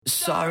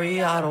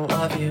Sorry, I don't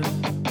love you.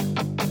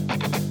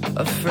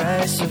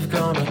 Afraid I've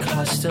grown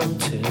accustomed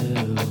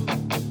to.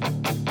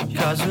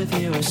 Cause with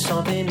you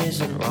something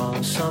isn't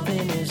wrong,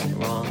 something isn't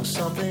wrong,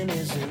 something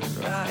isn't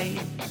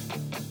right.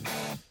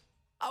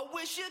 I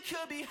wish you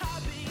could be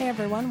happy. Hey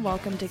everyone,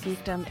 welcome to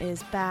Geekdom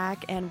is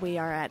back, and we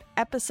are at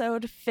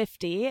episode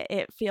 50.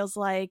 It feels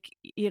like,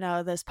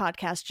 this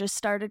podcast just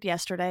started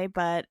yesterday,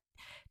 but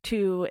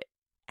to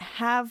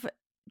have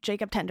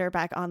Jacob Tender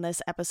back on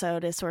this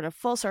episode is sort of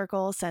full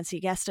circle since he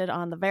guested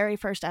on the very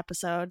first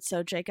episode.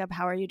 So Jacob,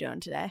 how are you doing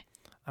today?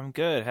 I'm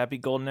good. Happy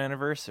golden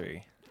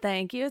anniversary.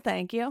 Thank you.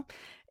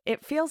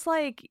 It feels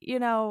like,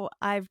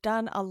 I've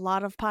done a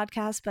lot of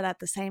podcasts, but at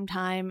the same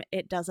time,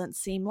 it doesn't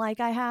seem like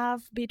I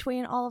have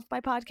between all of my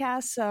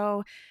podcasts.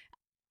 So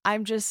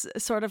I'm just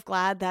sort of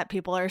glad that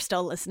people are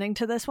still listening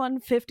to this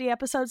one 50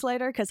 episodes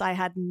later, because I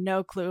had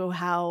no clue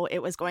how it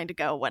was going to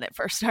go when it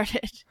first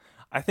started.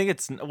 I think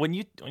it's when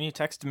you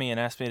texted me and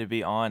asked me to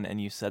be on and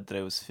you said that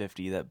it was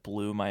 50, that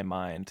blew my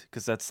mind,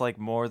 because that's like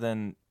more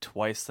than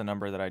twice the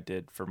number that I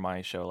did for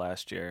my show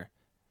last year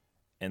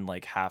in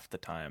like half the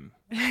time.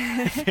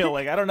 I feel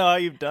like I don't know how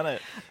you've done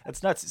it.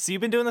 That's nuts. So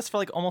you've been doing this for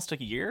like almost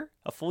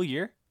a full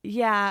year?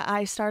 Yeah,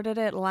 I started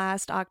it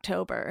last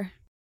October.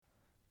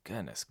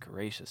 Goodness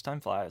gracious,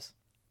 time flies.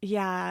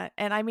 Yeah,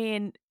 and I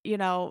mean,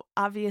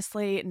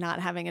 obviously not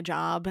having a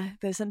job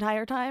this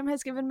entire time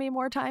has given me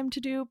more time to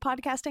do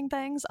podcasting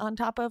things on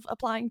top of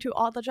applying to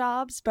all the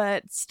jobs,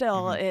 but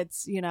still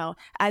it's,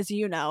 as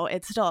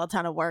it's still a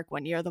ton of work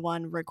when you're the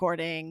one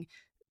recording,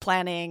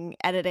 planning,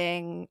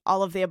 editing,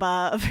 all of the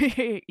above,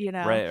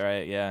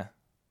 Right, yeah.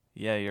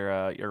 Yeah,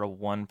 you're a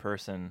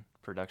one-person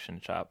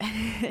production shop.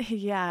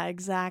 Yeah,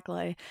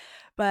 exactly.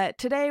 But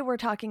today we're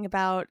talking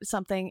about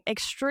something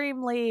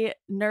extremely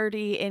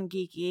nerdy and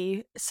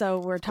geeky. So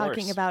we're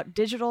talking about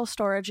digital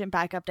storage and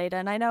backup data.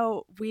 And I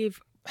know we've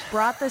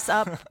brought this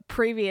up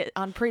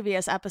on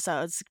previous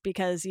episodes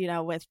because,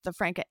 with the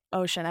Frank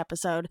Ocean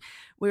episode,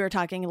 we were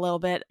talking a little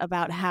bit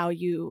about how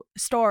you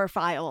store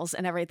files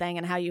and everything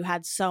and how you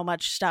had so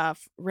much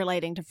stuff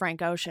relating to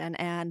Frank Ocean.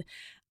 And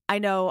I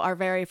know our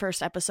very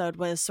first episode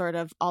was sort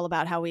of all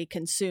about how we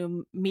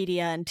consume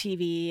media and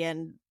TV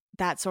and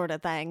that sort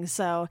of thing.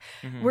 So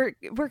we're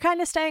kind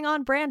of staying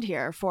on brand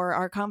here for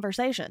our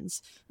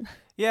conversations.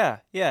 Yeah.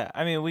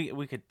 I mean,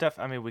 we could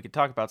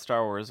talk about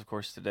Star Wars, of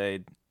course,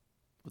 today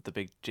with the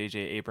big J.J.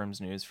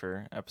 Abrams news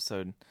for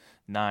episode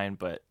 9,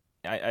 but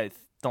I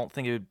don't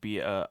think it would be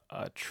a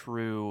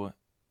true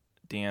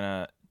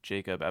Deanna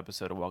Jacob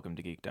episode of Welcome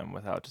to Geekdom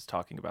without just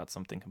talking about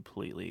something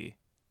completely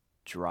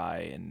dry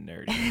and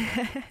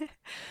nerdy.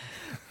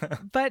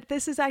 But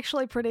this is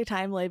actually pretty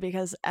timely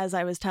because, as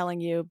I was telling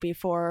you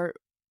before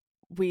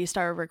we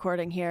started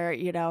recording here,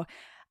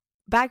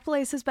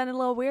 Backblaze has been a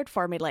little weird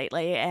for me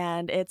lately,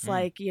 and it's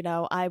like,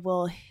 I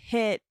will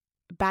hit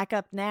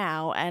backup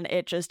now and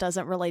it just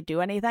doesn't really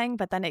do anything,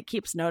 but then it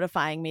keeps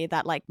notifying me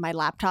that like my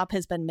laptop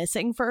has been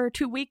missing for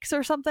 2 weeks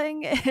or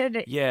something.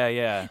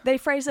 Yeah. They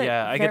phrase it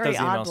I very get those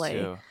emails oddly.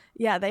 too.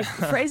 Yeah, they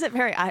phrase it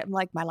I'm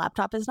like, my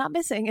laptop is not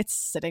missing. It's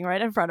sitting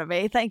right in front of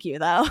me. Thank you,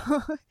 though.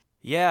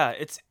 Yeah,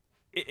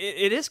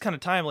 it is kind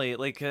of timely.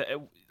 Like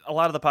a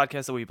lot of the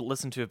podcasts that we've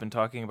listened to have been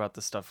talking about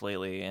this stuff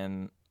lately,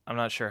 and I'm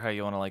not sure how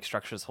you want to like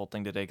structure this whole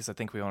thing today, because I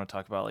think we want to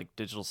talk about like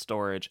digital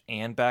storage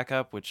and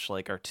backup, which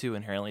like are two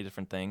inherently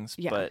different things.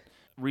 Yeah. But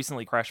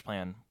recently,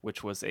 CrashPlan,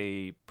 which was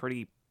a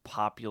pretty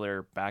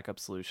popular backup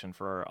solution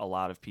for a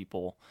lot of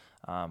people,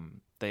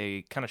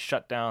 they kind of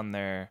shut down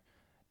their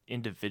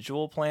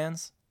individual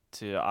plans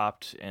to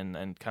opt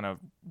and kind of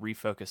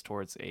refocus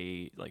towards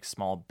a like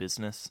small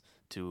business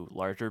to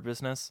larger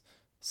business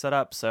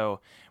setup.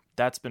 So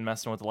that's been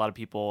messing with a lot of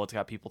people. It's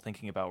got people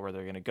thinking about where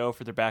they're going to go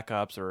for their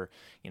backups, or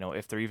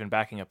if they're even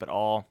backing up at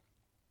all.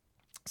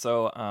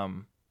 So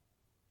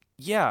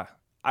yeah,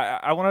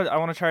 I want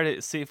to try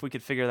to see if we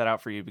could figure that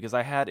out for you, because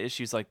I had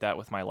issues like that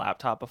with my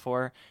laptop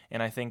before,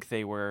 and I think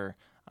they were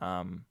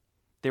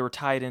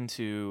tied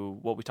into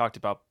what we talked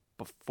about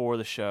before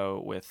the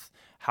show with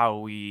how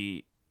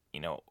we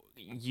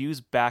use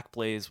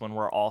Backblaze when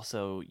we're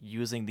also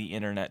using the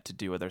internet to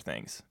do other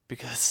things,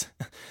 because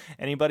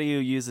anybody who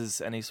uses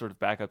any sort of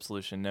backup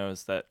solution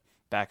knows that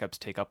backups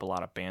take up a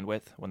lot of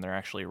bandwidth when they're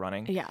actually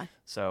running. Yeah.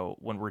 So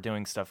when we're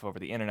doing stuff over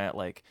the internet,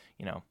 like,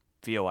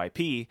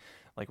 VoIP,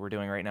 like we're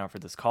doing right now for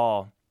this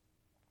call,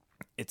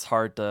 it's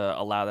hard to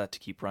allow that to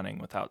keep running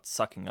without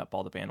sucking up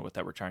all the bandwidth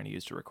that we're trying to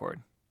use to record.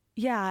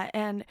 Yeah,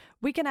 and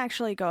we can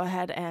actually go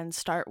ahead and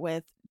start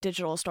with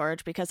digital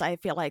storage, because I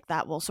feel like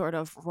that will sort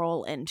of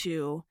roll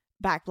into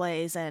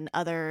Backblaze and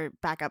other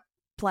backup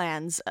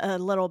plans a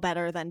little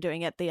better than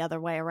doing it the other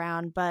way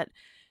around. But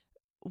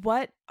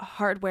what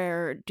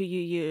hardware do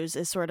you use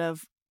is sort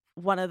of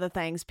one of the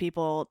things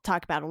people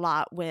talk about a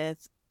lot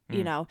with,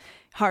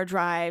 hard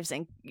drives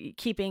and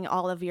keeping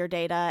all of your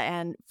data.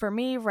 And for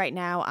me right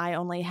now, I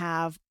only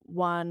have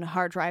one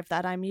hard drive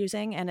that I'm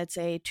using, and it's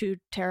a 2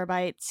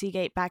 terabyte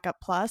Seagate Backup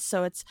Plus.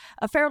 So it's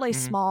a fairly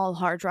small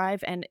hard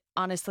drive. And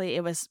honestly,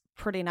 it was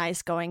pretty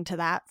nice going to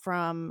that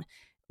from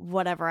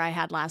whatever I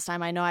had last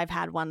time. I know I've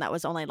had one that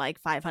was only like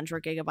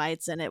 500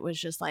 gigabytes and it was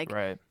just like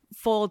Right.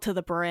 full to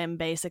the brim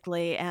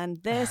basically.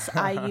 And this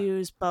I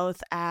use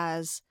both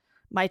as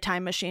my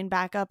Time Machine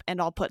backup, and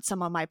I'll put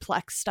some of my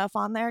Plex stuff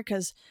on there,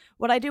 because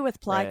what I do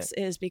with Plex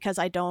is, because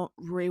I don't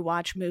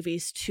rewatch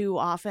movies too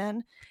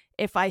often,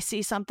 if I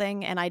see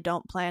something and I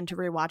don't plan to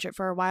rewatch it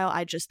for a while,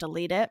 I just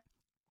delete it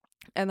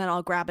and then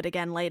I'll grab it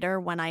again later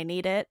when I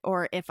need it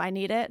or if I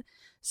need it.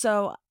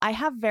 So I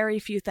have very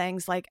few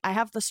things. Like I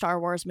have the Star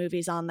Wars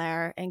movies on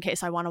there in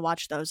case I want to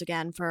watch those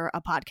again for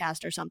a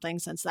podcast or something,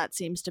 since that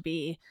seems to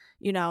be,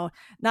 you know,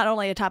 not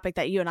only a topic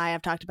that you and I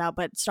have talked about,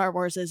 but Star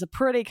Wars is a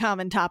pretty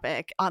common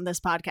topic on this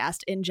podcast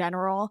in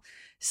general.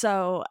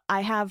 So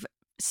I have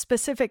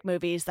specific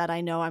movies that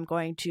I know I'm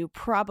going to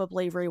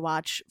probably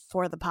rewatch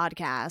for the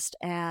podcast.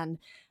 And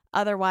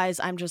otherwise,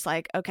 I'm just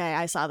like, okay,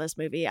 I saw this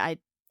movie. I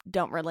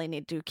don't really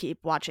need to keep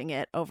watching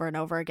it over and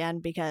over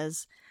again,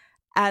 because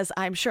as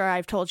I'm sure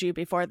I've told you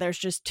before, there's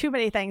just too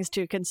many things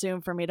to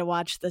consume for me to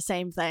watch the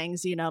same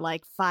things, you know,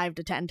 like 5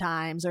 to 10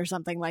 times or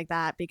something like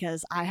that,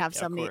 because I have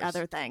so many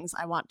other things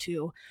I want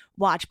to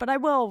watch, but I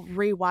will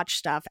rewatch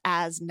stuff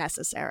as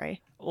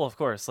necessary. Well, of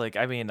course. Like,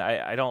 I mean,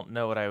 I don't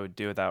know what I would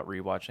do without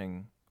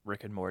rewatching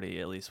Rick and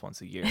Morty at least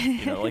once a year.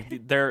 You know, like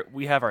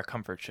we have our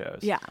comfort shows.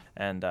 Yeah.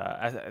 And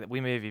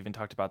we may have even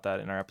talked about that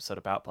in our episode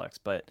about Plex,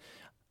 but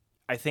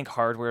I think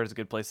hardware is a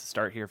good place to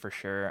start here for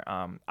sure.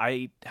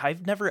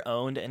 I've never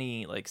owned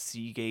any like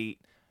Seagate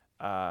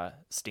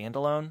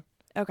standalone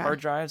hard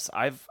drives.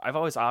 I've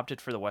always opted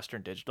for the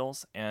Western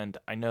Digitals, and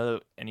I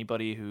know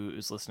anybody who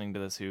is listening to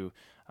this who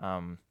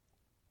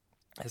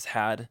has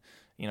had,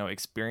 you know,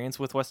 experience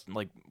with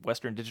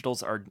Western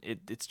Digitals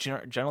it's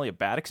generally a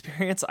bad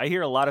experience. I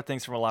hear a lot of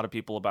things from a lot of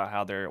people about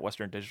how their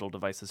Western Digital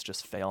devices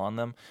just fail on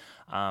them.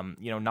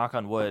 You know, knock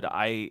on wood,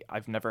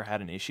 I've never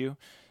had an issue.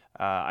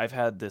 I've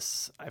had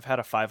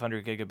a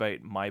 500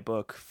 gigabyte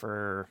MyBook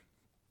for,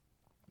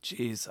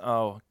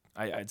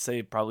 I'd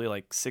say probably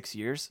like 6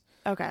 years.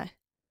 Okay.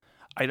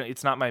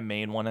 It's not my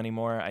main one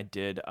anymore. I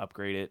did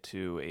upgrade it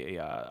to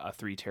a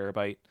 3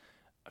 terabyte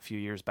a few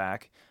years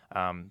back.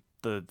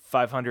 The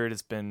 500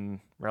 has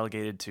been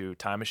relegated to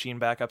Time Machine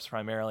backups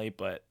primarily,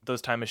 but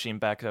those Time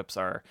Machine backups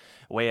are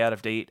way out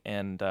of date,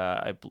 and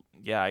I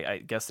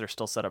guess they're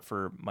still set up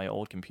for my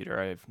old computer.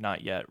 I have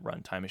not yet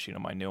run Time Machine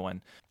on my new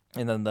one.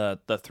 And then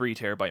the 3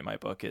 terabyte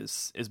MyBook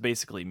is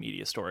basically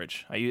media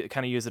storage. I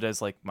kind of use it as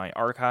like my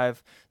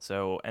archive.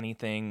 So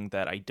anything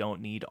that I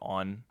don't need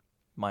on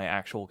my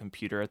actual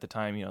computer at the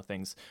time, you know,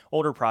 things,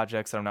 older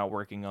projects that I'm not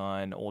working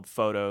on, old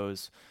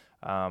photos,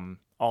 all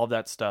of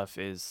that stuff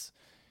is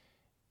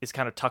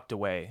kind of tucked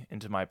away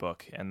into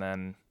MyBook. And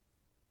then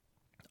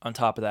on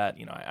top of that,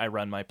 you know, I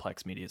run my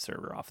Plex media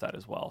server off that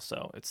as well.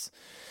 So it's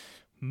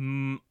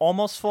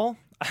almost full.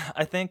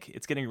 I think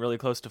it's getting really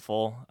close to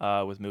full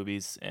with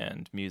movies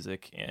and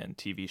music and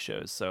TV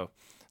shows. So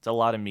it's a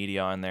lot of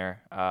media on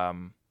there.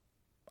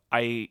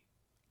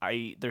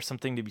 There's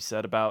something to be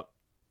said about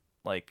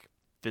like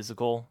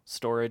physical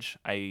storage.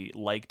 I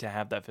like to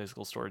have that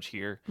physical storage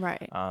here.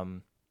 Right.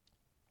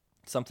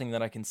 Something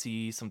that I can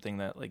see, something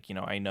that like, you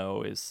know, I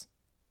know is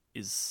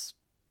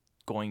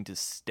going to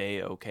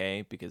stay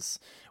okay, because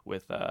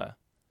with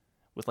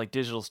like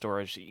digital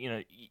storage, you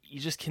know, you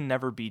just can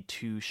never be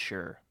too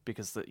sure,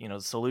 because the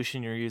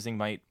solution you're using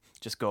might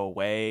just go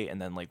away,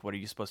 and then like what are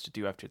you supposed to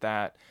do after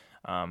that?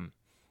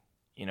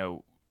 You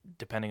know,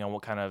 depending on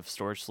what kind of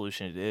storage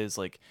solution it is,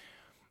 like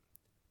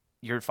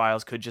your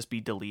files could just be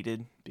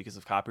deleted because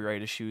of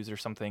copyright issues or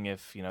something.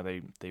 If you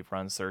know they've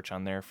run search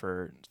on there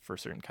for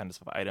certain kinds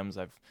of items,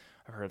 I've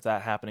heard of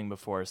that happening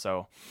before.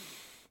 So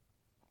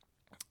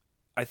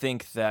I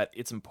think that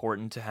it's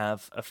important to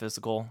have a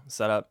physical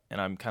setup, and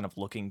I'm kind of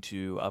looking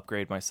to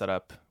upgrade my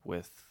setup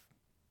with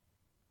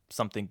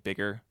something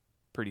bigger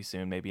pretty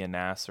soon, maybe a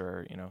NAS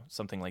or, you know,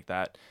 something like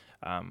that.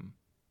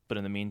 But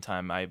in the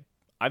meantime,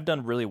 I've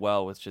done really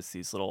well with just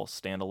these little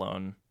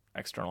standalone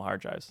external hard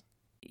drives.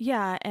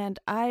 Yeah, and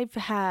I've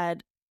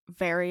had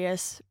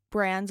various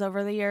brands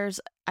over the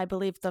years. I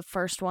believe the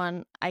first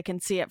one, I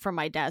can see it from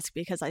my desk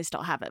because I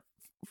still have it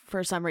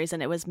for some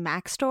reason. It was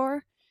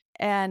Maxtor,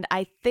 and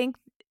I think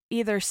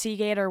either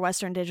Seagate or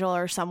Western Digital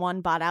or someone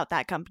bought out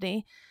that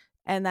company.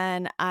 And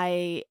then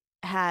I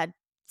had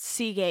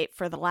Seagate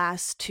for the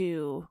last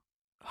 2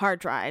 hard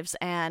drives.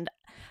 And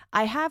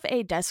I have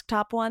a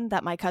desktop one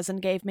that my cousin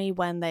gave me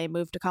when they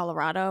moved to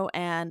Colorado.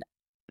 And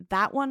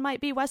that one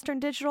might be Western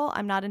Digital.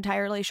 I'm not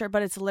entirely sure,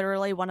 but it's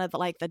literally one of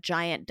the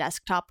giant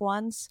desktop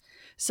ones.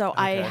 So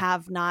okay. I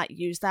have not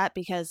used that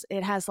because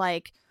it has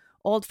like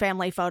old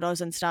family photos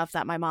and stuff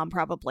that my mom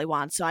probably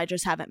wants. So I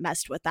just haven't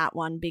messed with that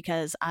one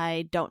because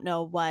I don't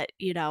know what,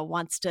 you know,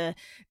 wants to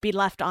be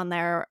left on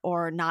there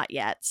or not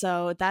yet.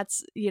 So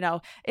that's, you know,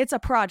 it's a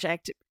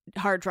project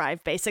hard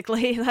drive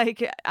basically.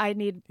 Like I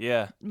need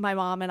my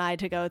mom and I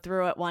to go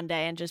through it one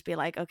day and just be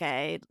like,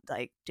 okay,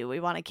 like, do we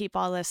want to keep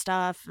all this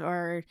stuff?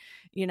 Or,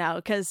 you know,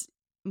 because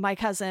my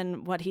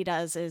cousin, what he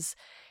does is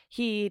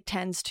he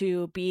tends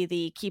to be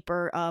the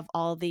keeper of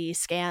all the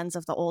scans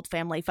of the old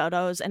family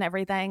photos and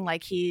everything.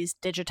 Like, he's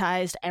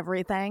digitized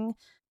everything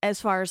as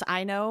far as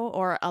I know,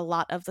 or a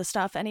lot of the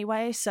stuff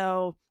anyway.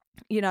 So,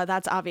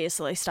 that's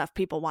obviously stuff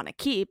people want to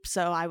keep.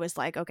 So I was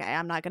like, okay,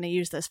 I'm not going to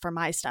use this for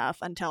my stuff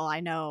until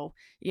I know,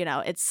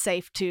 it's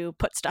safe to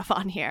put stuff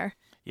on here.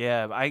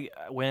 Yeah,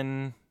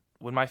 when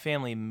my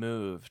family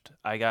moved,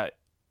 I got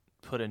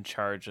put in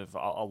charge of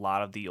a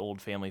lot of the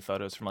old family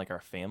photos from like our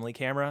family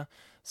camera.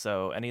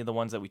 So any of the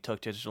ones that we took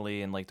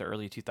digitally in like the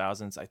early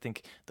 2000s, I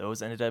think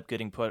those ended up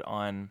getting put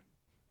on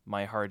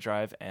my hard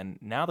drive, and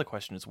now the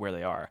question is where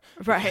they are.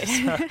 Right.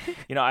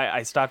 Because,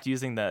 I stopped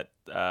using that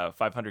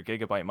 500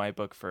 gigabyte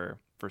MyBook for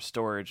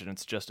storage, and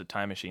it's just a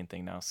Time Machine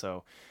thing now.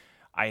 So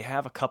I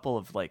have a couple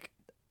of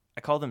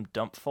I call them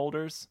dump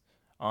folders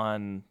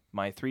on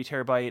my 3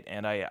 terabyte,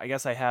 and I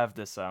guess I have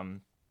this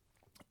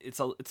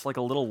it's like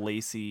a little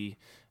lacy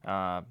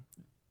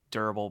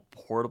durable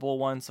portable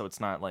one, so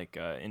it's not like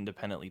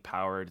independently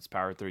powered. It's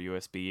powered through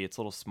USB. It's a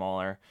little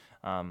smaller.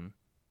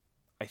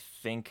 I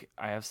think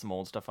I have some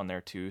old stuff on there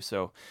too.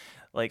 So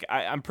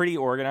I'm pretty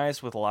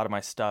organized with a lot of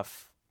my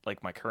stuff,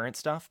 like my current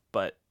stuff,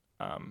 but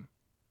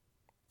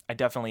I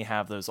definitely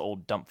have those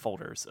old dump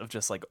folders of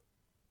just like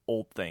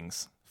old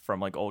things from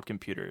like old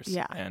computers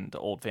and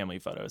old family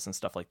photos and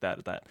stuff like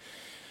that.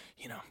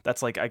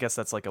 That's I guess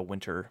that's like a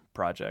winter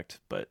project,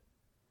 but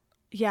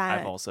yeah,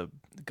 I've also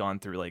gone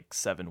through like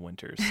 7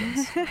 winters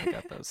since I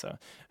got those. So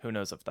who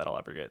knows if that'll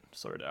ever get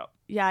sorted out.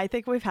 Yeah, I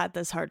think we've had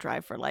this hard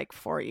drive for like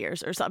 4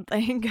 years or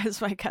something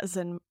because my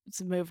cousin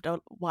moved a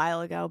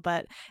while ago,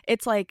 but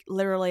it's like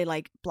literally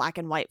like black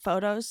and white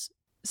photos.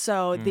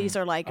 So these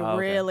are like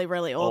really,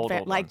 really old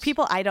like ones.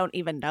 People I don't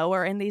even know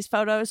are in these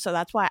photos. So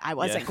that's why I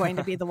wasn't going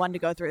to be the one to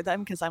go through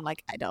them, because I'm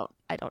like, I don't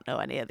know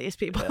any of these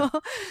people. Yeah.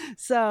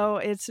 So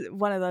it's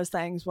one of those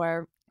things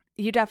where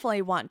you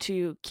definitely want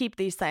to keep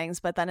these things,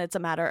 but then it's a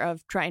matter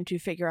of trying to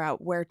figure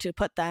out where to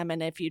put them.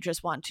 And if you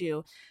just want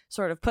to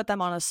sort of put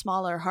them on a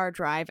smaller hard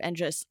drive and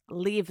just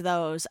leave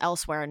those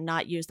elsewhere and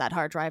not use that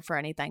hard drive for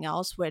anything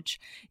else, which,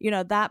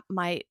 that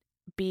might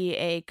be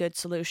a good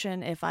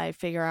solution if I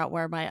figure out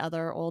where my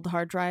other old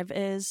hard drive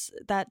is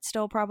that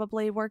still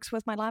probably works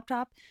with my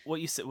laptop.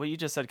 What you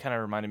just said kind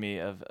of reminded me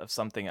of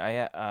something. I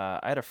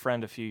had a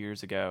friend a few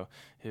years ago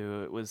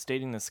who was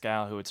dating this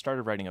gal who had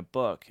started writing a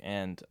book,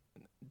 and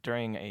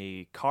during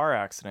a car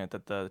accident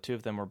that the two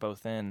of them were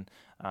both in,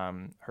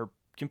 her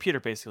computer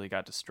basically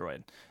got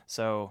destroyed.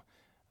 So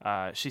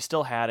she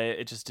still had it.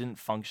 It just didn't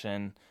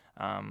function.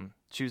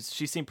 She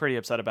seemed pretty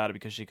upset about it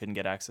because she couldn't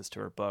get access to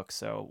her book.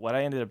 So what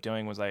I ended up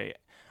doing was I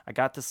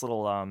got this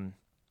little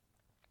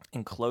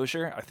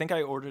enclosure. I think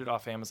I ordered it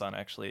off Amazon,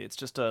 actually. It's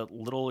just a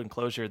little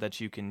enclosure that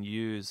you can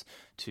use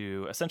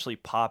to essentially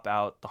pop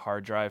out the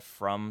hard drive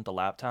from the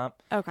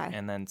laptop. Okay.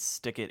 And then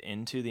stick it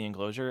into the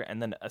enclosure,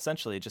 and then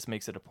essentially it just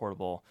makes it a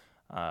portable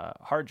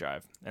hard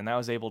drive. And that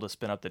was able to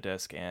spin up the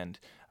disk and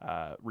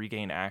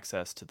regain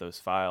access to those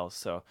files.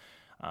 So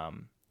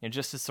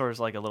just as sort of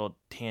like a little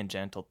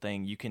tangential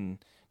thing, you can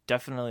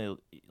definitely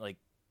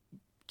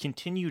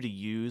continue to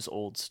use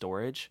old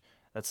storage.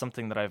 That's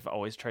something that I've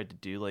always tried to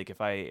do. Like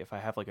if I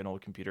have like an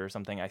old computer or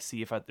something, I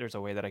see if there's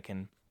a way that I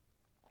can,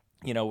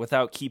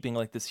 without keeping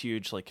like this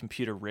huge like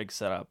computer rig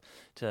set up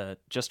to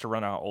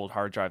run an old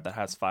hard drive that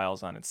has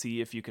files on it.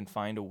 See if you can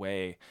find a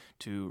way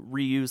to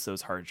reuse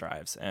those hard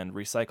drives and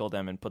recycle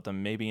them and put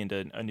them maybe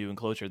into a new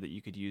enclosure that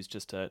you could use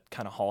just to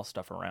kind of haul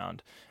stuff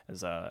around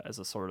as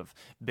a sort of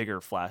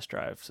bigger flash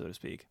drive, so to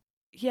speak.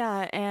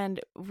 Yeah, and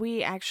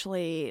we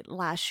actually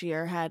last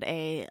year had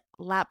a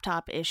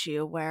laptop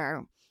issue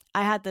where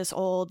I had this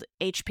old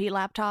HP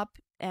laptop,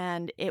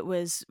 and it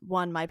was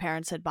one my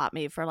parents had bought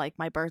me for like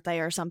my birthday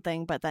or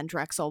something, but then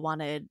Drexel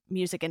wanted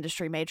music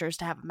industry majors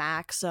to have a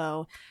Mac.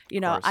 So,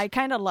 I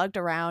kind of lugged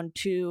around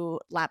 2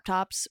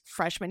 laptops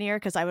freshman year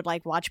because I would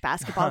like watch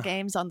basketball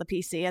games on the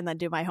PC and then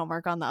do my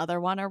homework on the other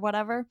one or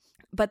whatever.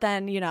 But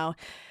then,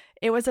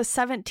 it was a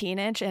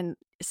 17-inch, and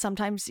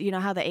sometimes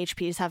how the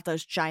HPs have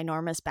those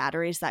ginormous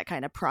batteries that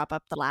kind of prop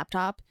up the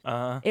laptop.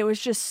 It was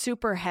just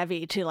super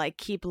heavy to like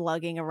keep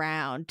lugging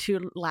around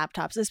 2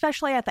 laptops,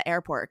 especially at the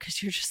airport,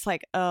 because you're just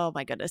like, oh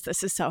my goodness,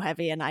 this is so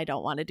heavy and I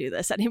don't want to do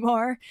this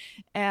anymore.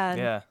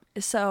 And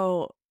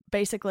so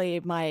basically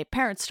my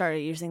parents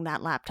started using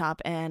that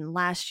laptop, and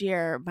last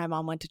year my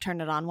mom went to turn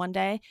it on one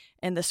day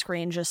and the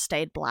screen just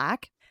stayed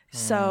black.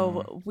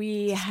 So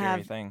we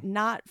have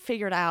not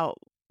figured out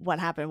what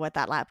happened with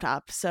that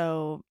laptop.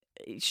 So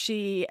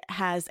she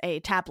has a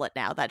tablet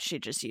now that she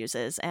just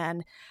uses.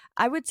 And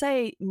I would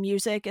say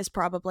music is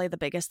probably the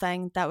biggest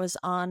thing that was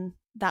on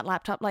that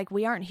laptop. Like,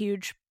 we aren't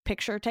huge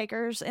picture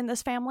takers in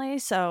this family,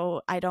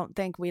 so I don't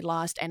think we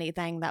lost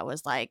anything that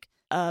was like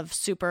of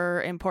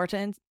super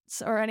importance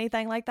or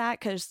anything like that.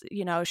 Because,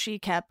 she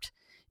kept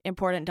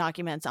important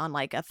documents on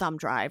like a thumb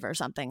drive or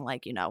something,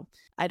 like,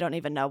 I don't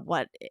even know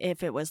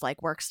if it was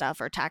like work stuff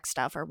or tax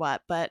stuff or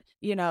what, but,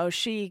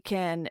 she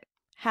can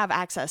have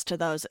access to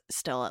those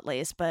still at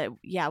least. But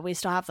yeah, we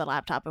still have the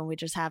laptop, and we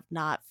just have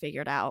not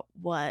figured out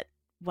what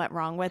went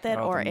wrong with it,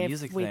 or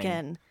if we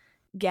can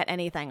get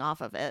anything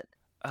off of it.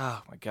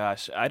 Oh my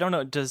gosh. I don't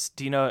know. Do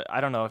you know,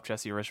 I don't know if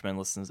Jesse Richmond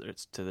listens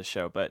to the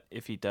show, but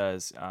if he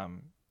does,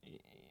 I'm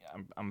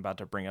about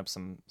to bring up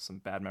some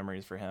bad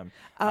memories for him.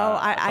 Oh,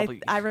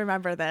 I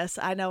remember this.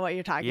 I know what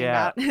you're talking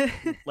about.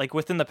 Like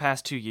within the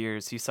past 2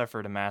 years, he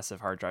suffered a massive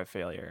hard drive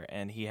failure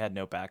and he had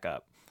no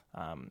backup.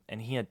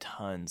 And he had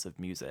tons of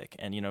music.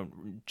 And, you know,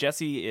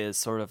 Jesse is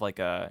sort of like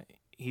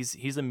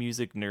he's a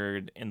music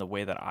nerd in the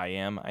way that I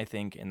am, I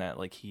think, in that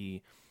like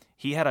he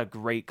had a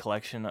great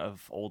collection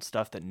of old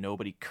stuff that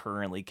nobody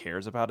currently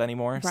cares about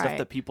anymore. Right. Stuff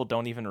that people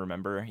don't even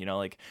remember, you know,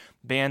 like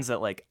bands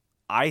that like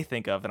I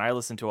think of and I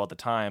listen to all the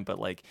time, but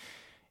like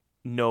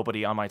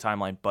nobody on my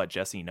timeline but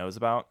Jesse knows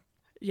about.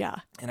 Yeah.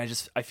 And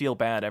I feel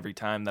bad every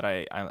time that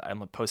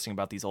I'm posting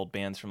about these old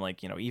bands from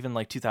like, you know, even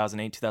like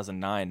 2008,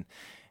 2009.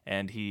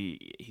 And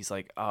he's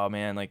like, oh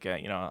man, like,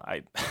 you know,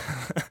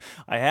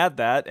 I had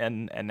that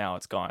and now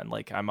it's gone.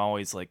 Like, I'm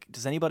always like,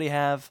 does anybody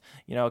have,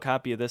 you know, a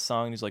copy of this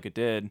song? And he's like, it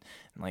did.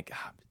 And like,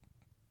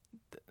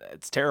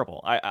 it's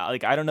terrible.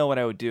 I don't know what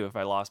I would do if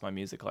I lost my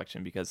music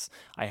collection because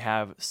I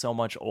have so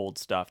much old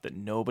stuff that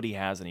nobody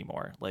has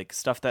anymore. Like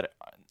stuff that,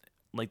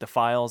 like the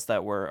files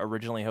that were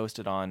originally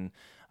hosted on,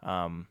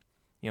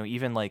 you know,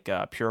 even like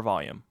Pure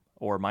Volume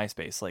or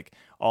MySpace, like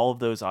all of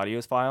those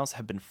audio files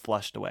have been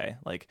flushed away.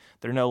 Like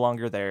they're no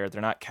longer there. They're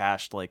not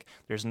cached. Like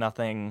there's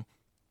nothing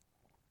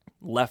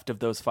left of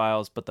those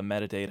files but the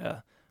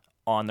metadata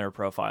on their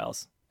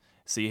profiles.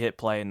 So you hit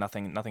play and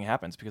nothing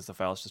happens because the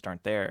files just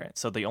aren't there.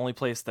 So the only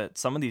place that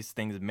some of these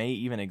things may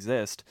even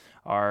exist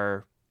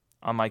are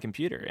on my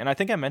computer. And I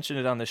think I mentioned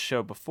it on this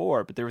show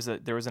before, but there was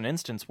an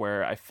instance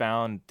where I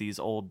found these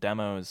old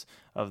demos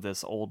of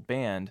this old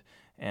band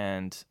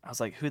and I was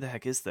like, who the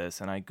heck is this?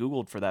 And I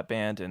Googled for that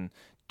band and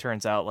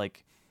turns out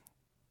like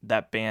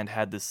that band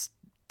had this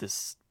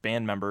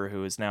band member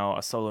who is now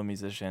a solo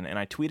musician. And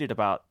I tweeted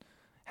about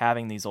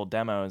having these old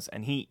demos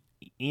and he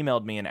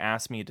emailed me and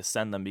asked me to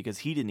send them because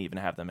he didn't even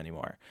have them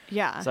anymore.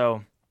 Yeah.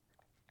 So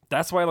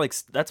that's why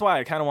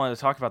I kind of wanted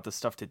to talk about this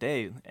stuff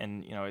today.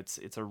 And, you know, it's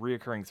a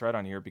reoccurring thread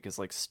on here because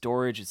like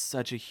storage is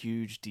such a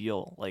huge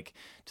deal. Like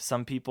to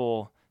some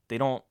people, they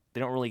don't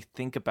really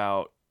think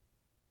about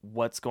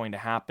what's going to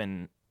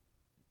happen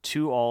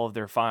to all of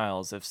their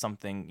files if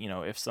something, you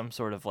know, if some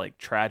sort of like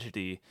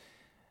tragedy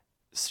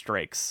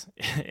strikes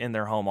in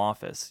their home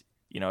office.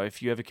 You know,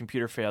 if you have a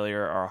computer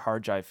failure or a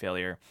hard drive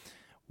failure,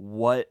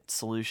 what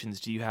solutions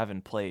do you have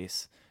in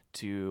place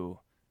to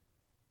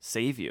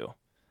save you?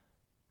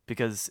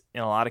 Because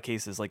in a lot of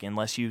cases, like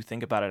unless you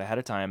think about it ahead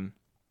of time,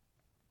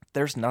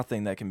 there's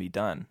nothing that can be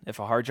done. If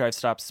a hard drive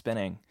stops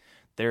spinning,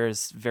 there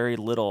is very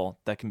little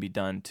that can be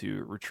done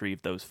to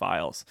retrieve those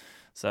files.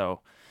 So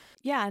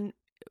yeah, and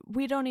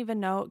we don't even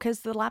know because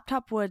the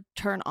laptop would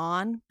turn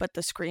on, but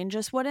the screen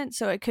just wouldn't.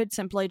 So it could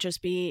simply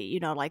just be, you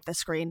know, like the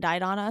screen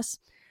died on us.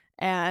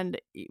 And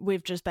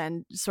we've just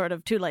been sort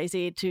of too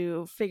lazy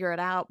to figure it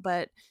out.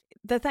 But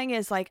the thing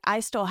is, like, I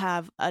still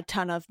have a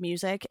ton of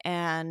music.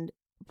 And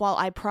while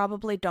I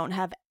probably don't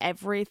have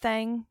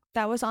everything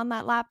that was on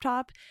that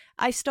laptop,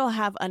 I still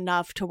have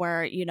enough to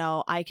where, you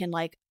know, I can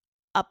like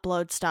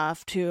upload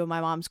stuff to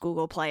my mom's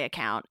Google Play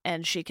account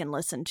and she can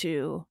listen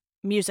to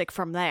music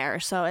from there.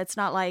 So it's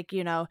not like,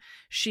 you know,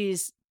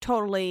 she's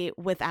totally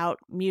without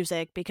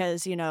music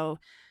because, you know,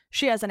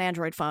 she has an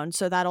Android phone,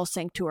 so that'll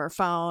sync to her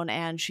phone,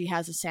 and she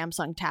has a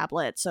Samsung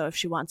tablet, so if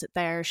she wants it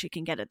there, she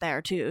can get it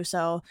there too.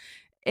 So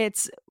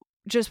it's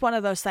just one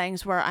of those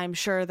things where I'm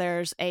sure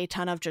there's a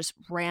ton of just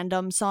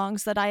random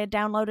songs that I had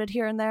downloaded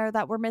here and there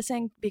that were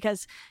missing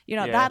because, you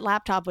know, that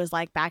laptop was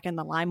like back in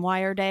the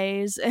LimeWire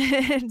days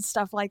and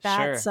stuff like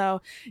that. Sure.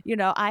 So, you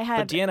know, I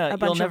had Deanna, a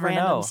bunch of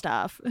random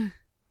stuff.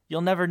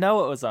 You'll never know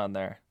what was on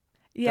there.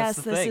 Yes,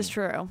 this is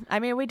true. I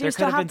mean, we do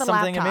still have the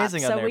laptop,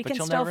 so we can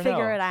still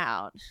figure it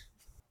out.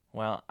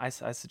 Well, I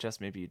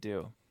suggest maybe you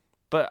do.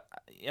 But,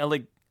 you know,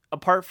 like,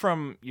 apart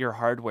from your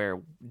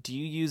hardware, do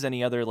you use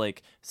any other,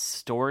 like,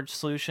 storage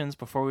solutions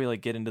before we,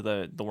 like, get into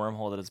the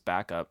wormhole that is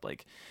backup?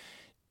 Like,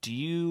 do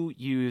you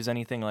use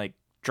anything like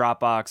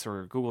Dropbox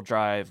or Google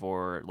Drive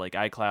or, like,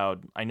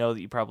 iCloud? I know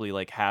that you probably,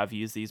 like, have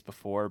used these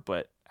before,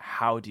 but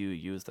how do you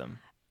use them?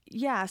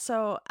 Yeah,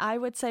 so I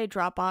would say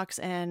Dropbox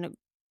and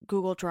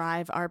Google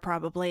Drive are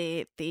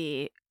probably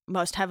the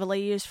most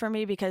heavily used for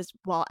me because,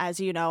 well, as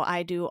you know,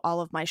 I do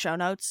all of my show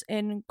notes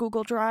in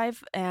Google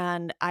Drive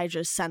and I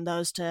just send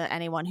those to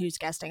anyone who's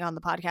guesting on the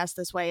podcast.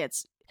 This way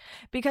it's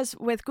because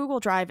with Google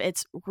Drive,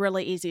 it's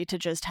really easy to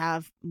just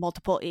have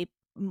multiple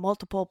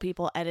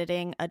people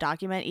editing a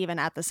document even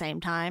at the same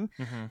time.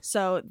 Mm-hmm.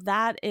 So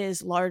that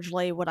is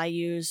largely what I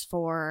use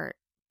for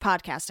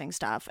podcasting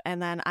stuff.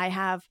 And then I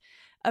have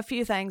a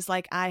few things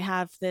like I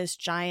have this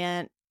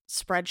giant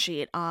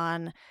spreadsheet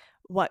on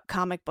what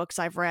comic books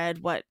I've read,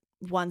 what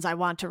ones I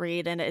want to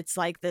read, and it's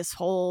like this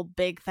whole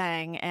big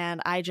thing,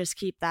 and I just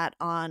keep that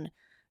on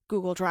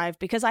Google Drive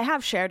because I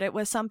have shared it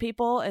with some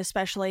people,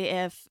 especially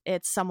if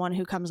it's someone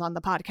who comes on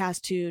the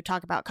podcast to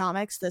talk about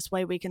comics. This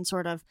way we can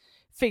sort of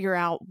figure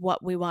out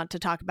what we want to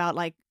talk about,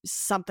 like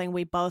something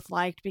we both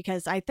liked,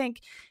 because I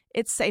think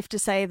it's safe to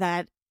say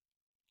that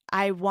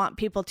I want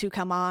people to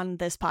come on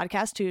this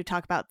podcast to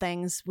talk about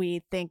things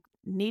we think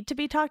need to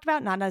be talked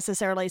about, not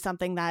necessarily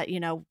something that,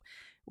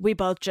 we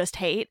both just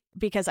hate,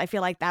 because I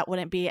feel like that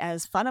wouldn't be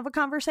as fun of a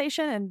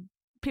conversation and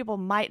people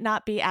might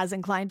not be as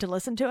inclined to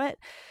listen to it.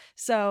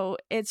 So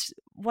it's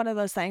one of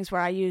those things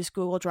where I use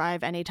Google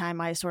Drive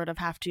anytime I sort of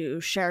have to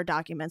share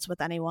documents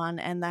with anyone.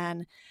 And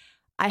then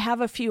I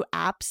have a few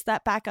apps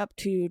that back up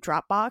to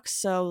Dropbox.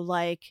 So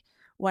like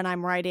when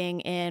I'm writing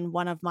in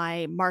one of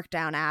my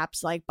Markdown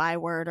apps like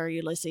Byword or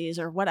Ulysses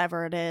or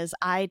whatever it is,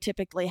 I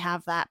typically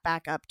have that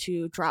back up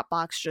to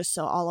Dropbox just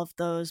so all of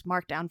those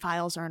Markdown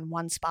files are in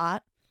one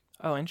spot.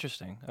 Oh,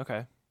 interesting.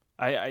 Okay.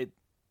 I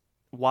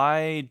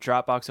why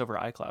Dropbox over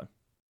iCloud?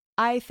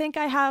 I think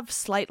I have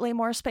slightly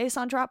more space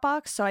on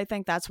Dropbox, so I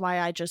think that's why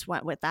I just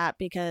went with that,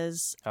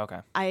 because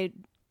I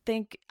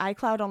think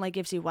iCloud only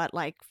gives you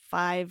like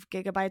 5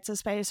 gigabytes of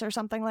space or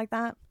something like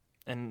that.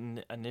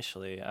 And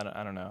initially,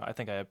 I don't know. I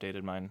think I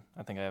updated mine.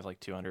 I think I have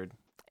like 200.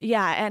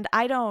 Yeah, and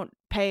I don't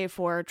pay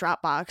for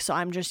Dropbox, so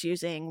I'm just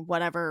using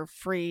whatever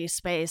free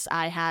space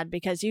I had,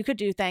 because you could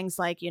do things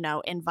like,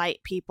 invite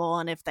people,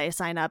 and if they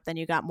sign up, then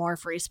you got more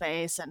free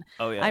space. And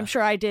I'm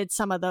sure I did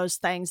some of those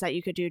things that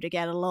you could do to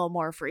get a little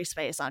more free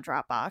space on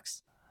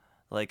Dropbox.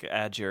 Like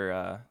add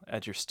your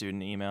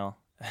student email,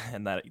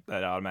 and that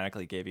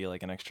automatically gave you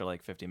like an extra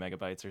like 50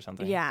 megabytes or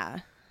something.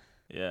 Yeah.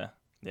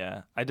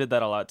 Yeah. I did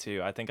that a lot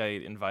too. I think I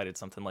invited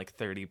something like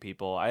 30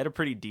 people. I had a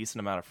pretty decent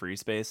amount of free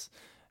space.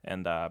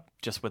 And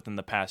just within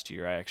the past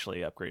year, I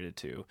actually upgraded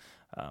to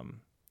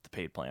the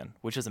paid plan,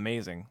 which is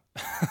amazing.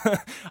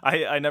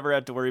 I never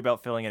had to worry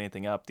about filling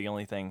anything up. The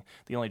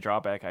only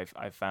drawback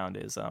I've found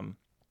is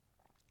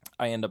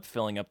I end up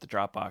filling up the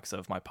Dropbox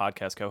of my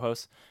podcast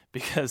co-hosts,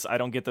 because I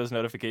don't get those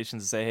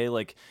notifications to say, hey,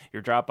 like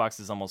your Dropbox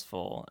is almost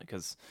full.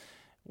 Because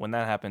when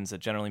that happens,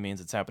 it generally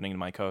means it's happening to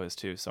my co-host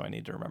too. So I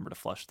need to remember to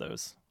flush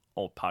those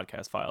old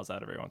podcast files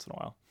out every once in a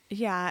while.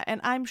 Yeah,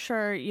 and I'm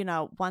sure,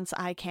 once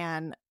I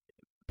can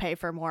pay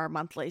for more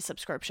monthly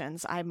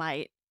subscriptions, I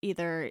might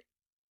either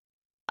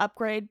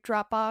upgrade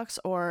Dropbox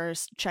or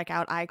check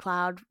out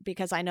iCloud,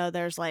 because I know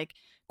there's like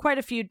quite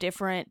a few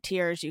different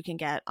tiers you can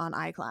get on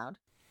iCloud.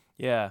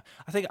 Yeah,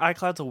 I think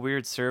iCloud's a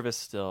weird service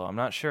still. I'm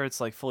not sure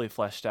it's like fully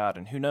fleshed out,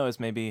 and who knows,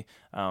 maybe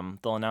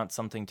they'll announce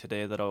something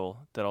today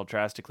that'll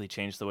drastically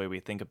change the way we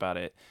think about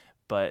it.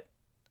 But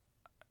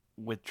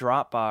with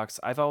Dropbox,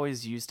 I've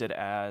always used it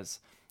as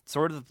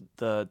sort of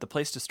the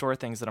place to store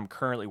things that I'm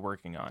currently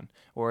working on,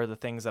 or the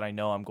things that I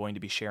know I'm going to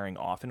be sharing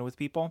often with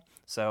people.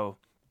 So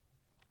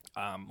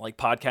like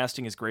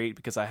podcasting is great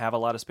because I have a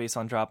lot of space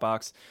on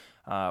Dropbox.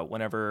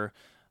 Whenever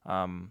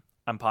I'm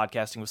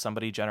podcasting with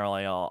somebody,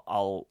 generally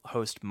I'll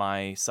host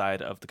my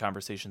side of the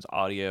conversation's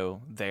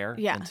audio there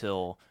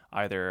until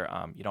either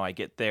I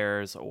get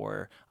theirs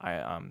or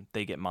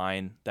they get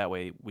mine. That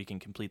way we can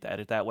complete the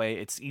edit that way.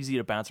 It's easy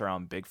to bounce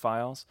around big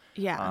files.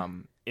 Yeah.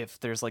 If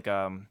there's like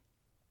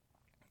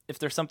if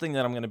there's something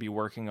that I'm going to be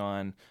working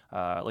on,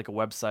 like a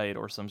website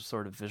or some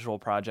sort of visual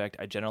project,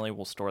 I generally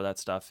will store that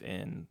stuff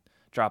in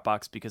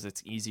Dropbox because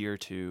it's easier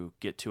to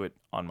get to it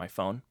on my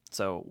phone.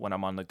 So when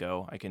I'm on the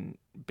go, I can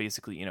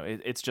basically,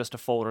 it's just a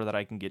folder that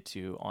I can get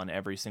to on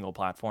every single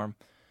platform.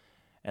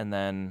 And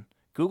then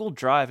Google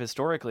Drive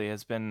historically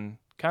has been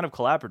kind of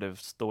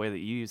collaborative the way that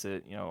you use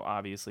it.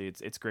 Obviously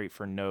it's great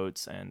for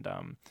notes and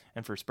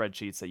for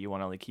spreadsheets that you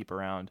want to like keep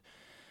around.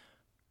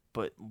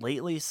 But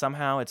lately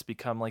somehow it's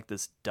become like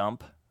this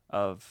dump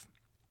of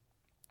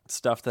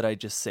stuff that I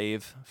just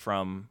save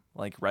from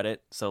like Reddit.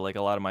 So like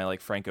a lot of my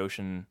like Frank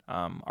Ocean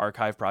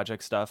archive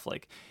project stuff,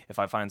 like if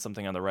I find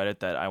something on the Reddit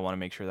that I want to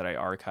make sure that I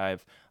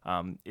archive,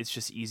 it's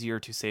just easier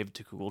to save it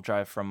to Google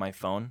Drive from my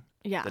phone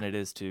than it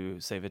is to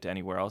save it to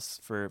anywhere else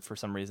for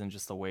some reason.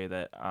 Just the way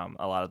that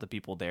a lot of the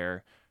people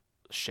there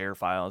share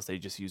files, they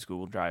just use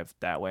Google Drive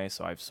that way.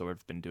 So I've sort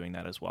of been doing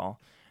that as well.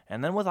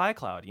 And then with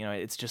iCloud,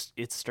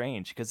 it's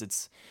strange because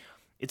it's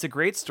a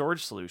great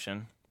storage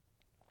solution.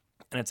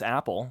 And it's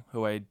Apple,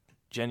 who I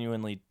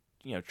genuinely,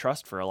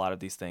 trust for a lot of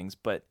these things,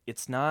 but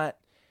it's not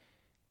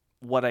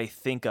what I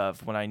think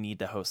of when I need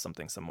to host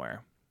something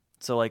somewhere.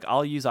 So like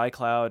I'll use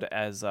iCloud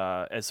as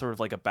sort of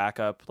like a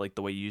backup, like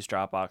the way you use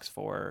Dropbox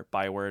for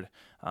Byword.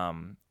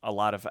 A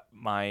lot of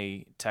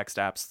my text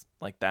apps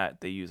like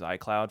that, they use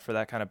iCloud for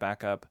that kind of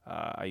backup.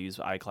 I use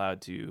iCloud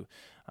to,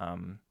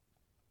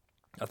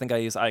 I think I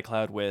use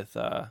iCloud with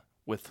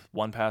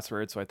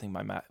 1Password, so I think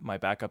my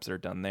backups are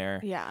done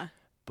there. Yeah.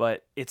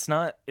 But it's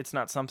not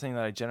something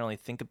that I generally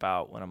think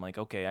about when I'm like,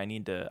 okay, I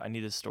need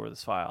to store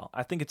this file.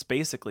 I think it's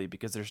basically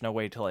because there's no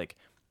way to like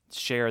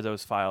share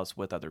those files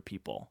with other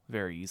people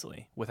very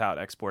easily without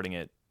exporting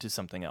it to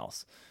something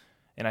else.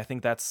 And I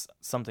think that's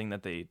something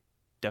that they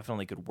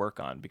definitely could work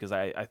on, because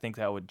I think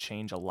that would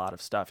change a lot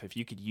of stuff. If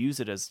you could use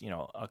it as,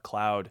 a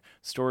cloud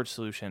storage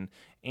solution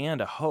and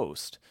a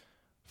host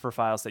for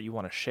files that you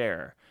want to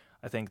share,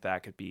 I think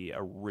that could be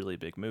a really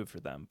big move for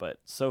them. But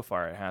so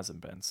far it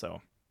hasn't been.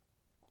 So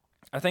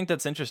I think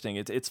that's interesting.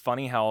 It's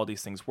funny how all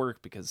these things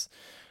work, because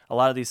a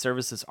lot of these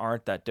services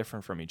aren't that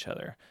different from each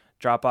other.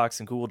 Dropbox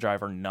and Google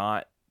Drive are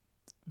not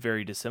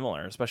very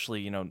dissimilar,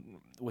 especially,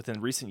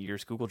 within recent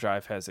years. Google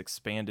Drive has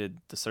expanded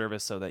the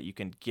service so that you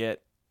can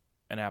get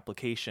an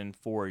application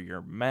for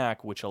your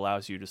Mac, which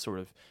allows you to sort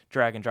of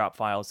drag and drop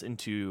files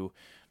into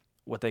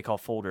what they call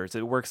folders.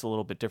 It works a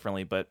little bit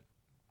differently, but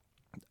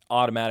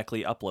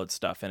automatically uploads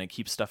stuff and it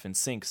keeps stuff in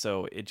sync.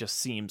 So it just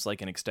seems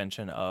like an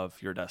extension of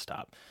your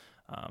desktop.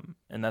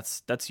 And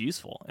that's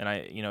useful. And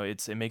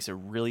it makes it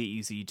really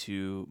easy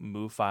to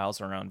move files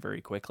around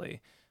very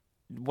quickly.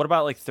 What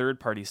about like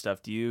third-party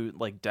stuff? Do you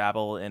like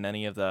dabble in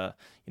any of the,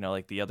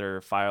 like the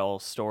other file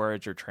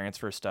storage or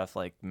transfer stuff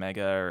like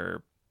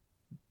Mega,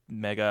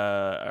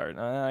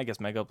 I guess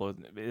Mega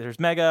Upload? There's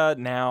Mega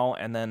now,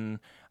 and then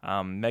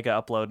Mega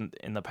Upload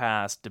in the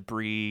past,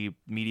 Debris,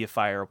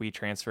 Mediafire,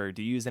 WeTransfer.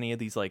 Do you use any of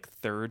these like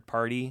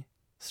third-party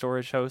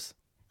storage hosts?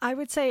 I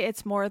would say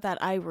it's more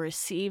that I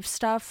receive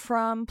stuff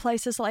from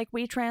places like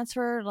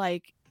WeTransfer,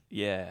 like.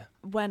 Yeah.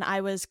 When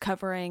I was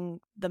covering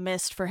the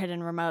Mist for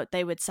Hidden Remote,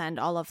 they would send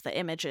all of the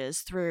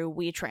images through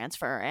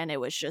WeTransfer, and it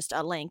was just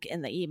a link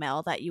in the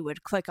email that you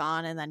would click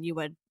on, and then you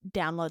would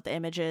download the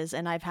images.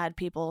 And I've had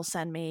people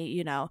send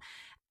me,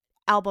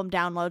 album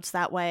downloads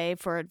that way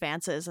for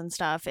advances and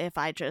stuff if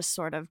I just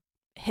sort of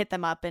hit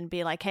them up and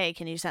be like, hey,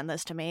 can you send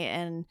this to me?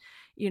 And,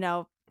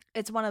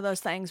 it's one of those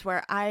things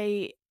where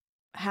I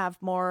have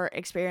more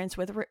experience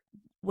with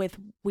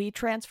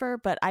WeTransfer,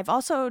 but I've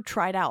also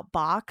tried out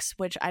Box,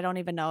 which I don't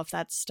even know if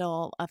that's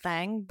still a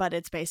thing, but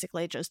it's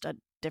basically just a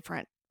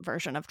different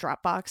version of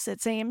Dropbox,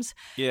 it seems.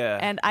 Yeah.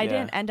 And I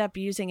didn't end up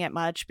using it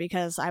much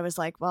because I was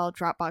like, well,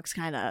 Dropbox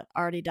kind of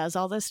already does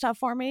all this stuff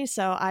for me.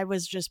 So I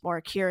was just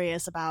more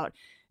curious about,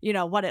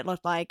 what it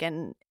looked like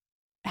and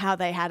how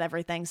they had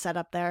everything set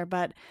up there.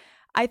 But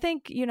I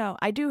think,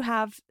 I do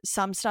have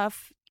some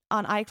stuff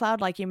on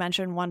iCloud. Like you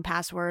mentioned,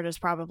 1Password is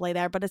probably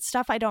there, but it's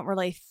stuff I don't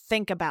really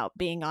think about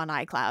being on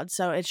iCloud.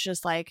 So it's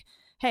just like,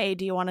 hey,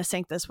 do you want to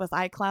sync this with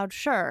iCloud?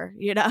 Sure.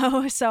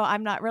 So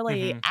I'm not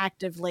really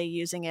actively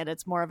using it.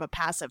 It's more of a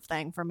passive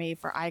thing for me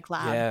for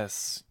iCloud.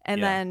 Yes.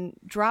 And then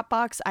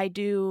Dropbox, I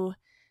do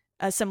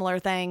a similar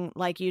thing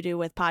like you do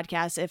with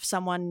podcasts. If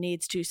someone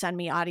needs to send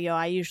me audio,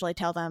 I usually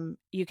tell them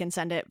you can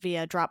send it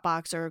via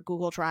Dropbox or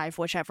Google Drive,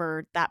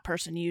 whichever that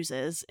person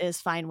uses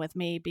is fine with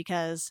me,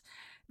 because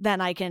then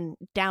I can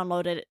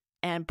download it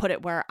and put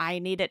it where I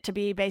need it to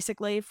be,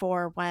 basically,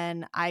 for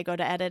when I go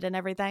to edit and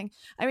everything.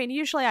 I mean,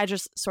 usually I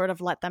just sort of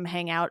let them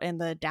hang out in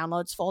the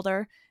downloads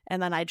folder, and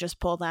then I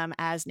just pull them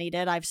as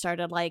needed. I've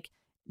started like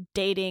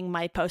dating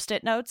my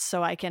Post-it notes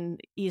so I can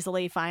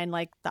easily find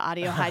like the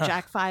Audio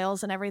Hijack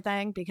files and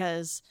everything,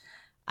 because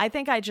I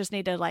think I just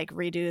need to like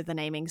redo the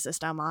naming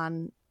system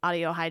on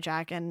Audio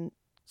Hijack and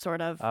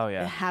sort of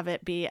have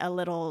it be a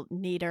little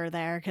neater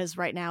there, because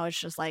right now it's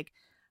just like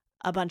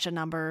a bunch of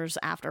numbers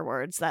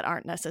afterwards that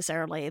aren't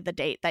necessarily the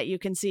date that you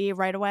can see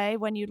right away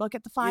when you look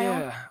at the file.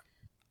 Yeah.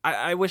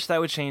 I wish that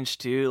would change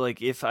too.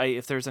 Like if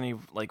there's any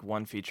like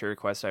one feature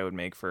request I would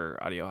make for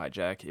Audio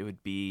Hijack, it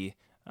would be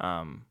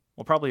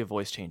probably a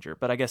voice changer.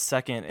 But I guess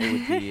second, it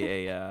would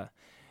be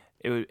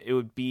it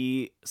would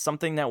be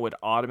something that would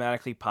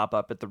automatically pop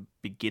up at the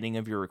beginning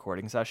of your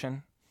recording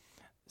session.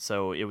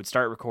 So it would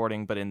start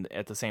recording, but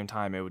at the same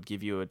time, it would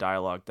give you a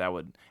dialogue that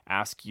would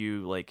ask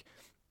you like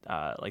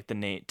the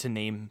name to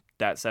name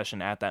that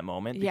session at that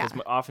moment, because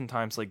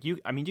oftentimes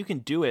you can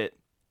do it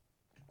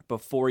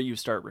before you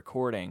start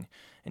recording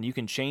and you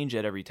can change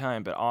it every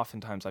time, but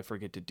oftentimes I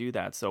forget to do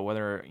that. So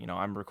whether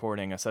I'm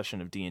recording a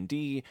session of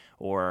D&D,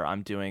 or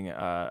I'm doing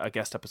a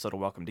guest episode of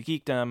Welcome to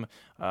Geekdom,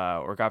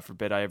 or God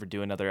forbid I ever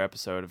do another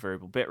episode of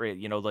Variable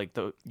Bitrate,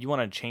 you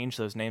want to change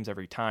those names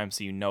every time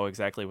so you know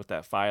exactly what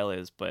that file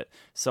is. But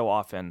so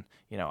often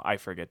I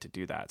forget to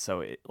do that,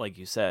 so like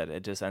you said,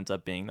 it just ends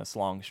up being this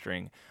long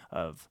string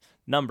of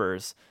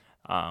numbers,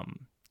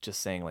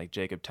 just saying like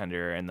Jacob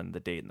Tender and then the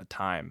date and the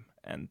time.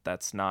 And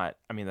that's not,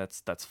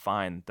 that's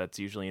fine. That's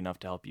usually enough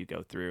to help you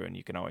go through, and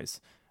you can always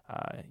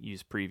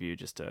use Preview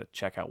just to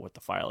check out what the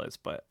file is.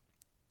 But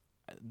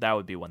that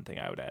would be one thing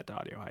I would add to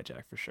Audio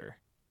Hijack for sure,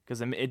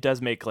 because it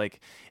does make it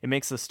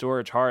makes the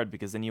storage hard,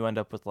 because then you end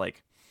up with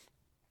like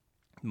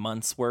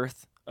months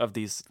worth of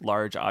these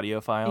large audio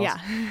files. Yeah.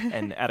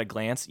 And at a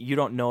glance, you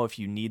don't know if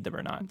you need them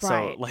or not.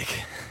 Right.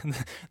 So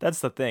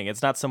that's the thing.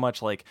 It's not so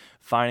much like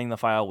finding the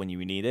file when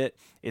you need it.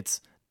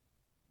 It's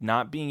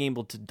not being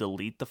able to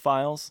delete the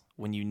files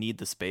when you need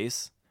the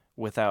space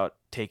without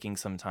taking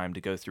some time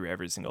to go through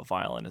every single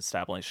file and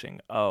establishing,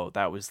 oh,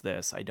 that was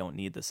this, I don't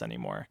need this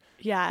anymore.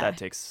 Yeah. That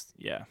takes,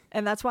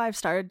 And that's why I've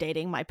started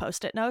dating my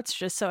Post-it notes,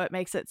 just so it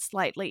makes it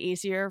slightly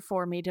easier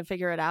for me to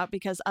figure it out,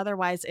 because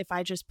otherwise if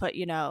I just put,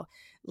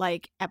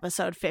 like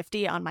episode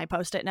 50 on my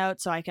Post-it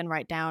note so I can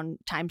write down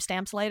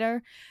timestamps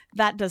later,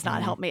 that does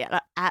not help me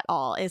at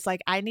all. It's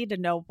like I need to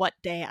know what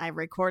day I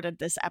recorded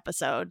this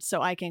episode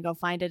so I can go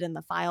find it in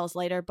the files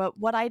later. But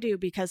what I do,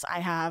 because I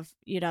have,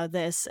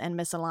 this and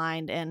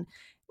Misaligned, and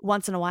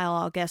once in a while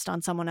I'll guest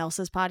on someone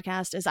else's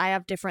podcast, is I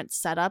have different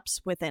setups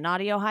within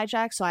Audio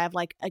Hijack. So I have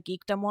like a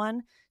Geekdom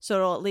one, so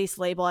it'll at least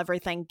label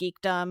everything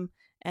Geekdom,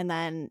 and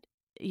then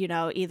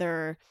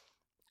either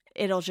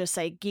it'll just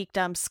say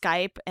Geekdom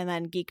Skype and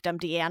then Geekdom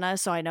Deanna,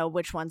 so I know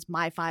which one's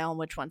my file and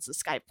which one's the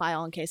Skype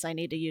file in case I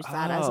need to use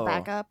that as a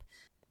backup.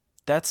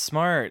 That's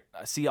smart.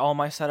 See, all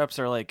my setups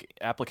are like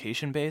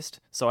application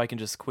based, so I can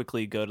just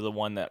quickly go to the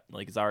one that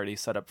like is already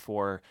set up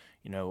for,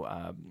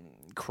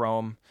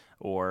 Chrome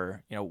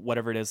or,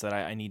 whatever it is that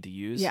I need to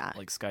use,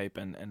 like Skype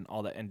and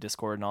all that, and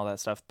Discord and all that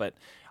stuff. But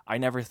I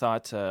never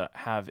thought to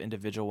have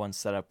individual ones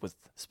set up with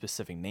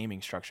specific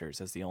naming structures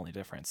as the only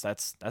difference.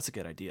 That's a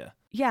good idea.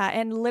 Yeah,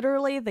 and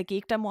literally the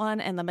Geekdom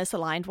one and the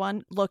Misaligned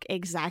one look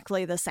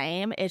exactly the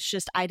same. It's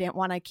just I didn't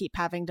want to keep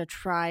having to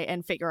try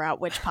and figure out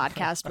which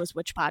podcast was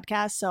which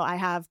podcast. So I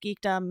have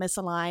Geekdom,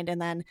 Misaligned,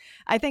 and then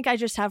I think I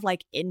just have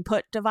like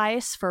input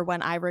device for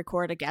when I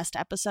record a guest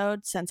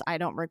episode, since I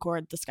don't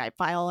record the Skype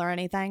file or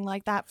anything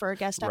like that for a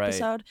guest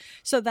episode.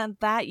 So then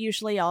that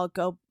usually I'll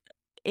go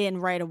in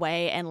right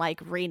away and like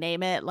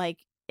rename it. Like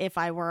if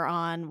I were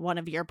on one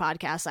of your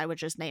podcasts, I would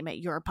just name it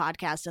Your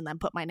Podcast and then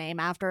put my name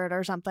after it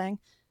or something.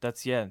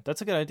 That's a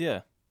good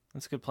idea.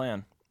 That's a good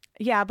plan.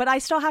 Yeah, but I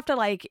still have to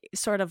like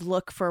sort of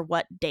look for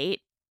what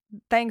date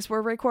things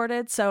were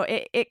recorded. So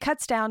it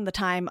cuts down the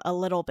time a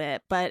little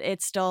bit, but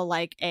it's still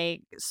like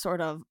a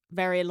sort of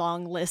very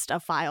long list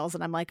of files.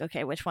 And I'm like,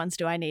 okay, which ones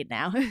do I need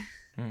now?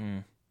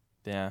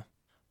 Yeah.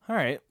 All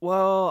right.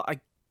 Well,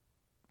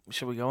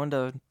 should we go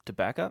into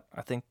backup?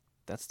 I think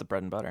that's the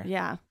bread and butter.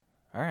 Yeah.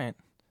 All right.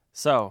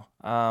 So,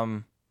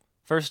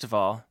 first of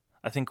all,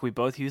 I think we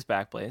both use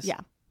Backblaze.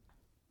 Yeah.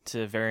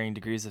 To varying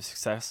degrees of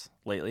success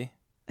lately.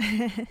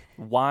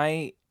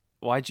 Why'd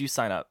you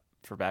sign up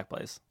for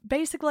Backblaze?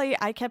 Basically,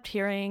 I kept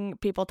hearing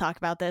people talk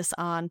about this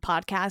on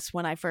podcasts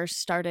when I first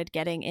started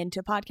getting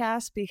into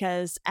podcasts,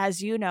 because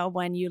as you know,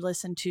 when you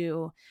listen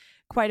to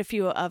quite a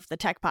few of the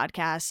tech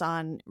podcasts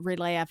on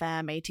Relay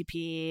FM,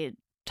 ATP,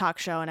 Talk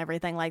Show, and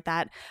everything like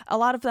that, a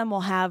lot of them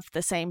will have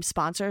the same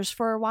sponsors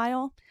for a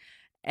while.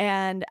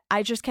 And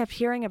I just kept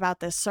hearing about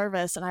this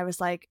service and I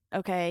was like,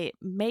 okay,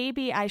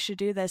 maybe I should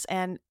do this.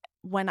 And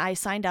when I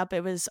signed up,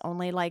 it was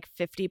only like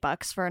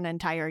 $50 for an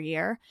entire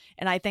year.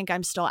 And I think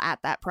I'm still at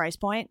that price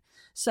point.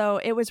 So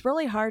it was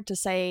really hard to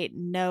say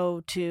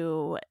no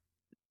to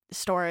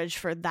storage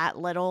for that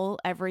little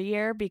every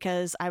year,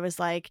 because I was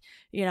like,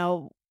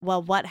 well,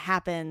 what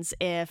happens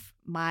if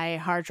my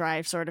hard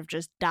drive sort of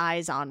just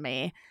dies on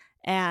me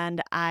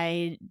and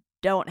I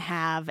don't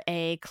have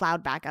a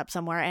cloud backup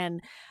somewhere?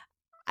 And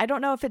I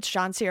don't know if it's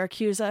John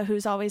Siracusa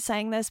who's always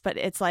saying this, but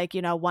it's like,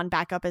 one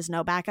backup is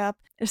no backup.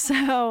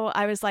 So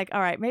I was like,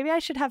 all right, maybe I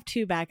should have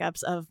 2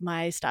 backups of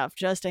my stuff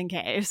just in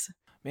case.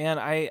 Man,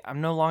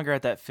 I'm no longer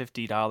at that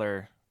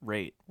 $50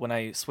 rate. When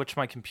I switched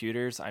my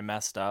computers, I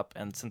messed up.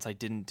 And since I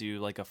didn't do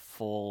like a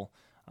full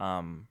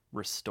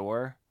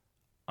restore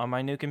on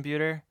my new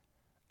computer,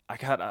 I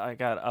got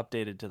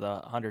updated to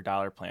the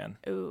 $100 plan.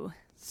 Ooh.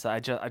 So I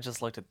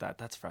just looked at that.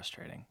 That's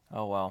frustrating.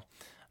 Oh, well,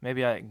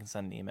 maybe I can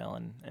send an email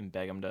and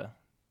beg them to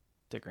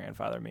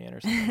grandfather me in or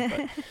something.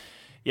 But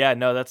yeah,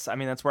 no, that's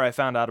where I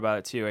found out about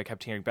it too. I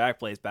kept hearing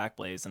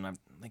Backblaze, and I'm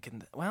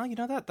thinking, well,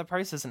 the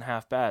price isn't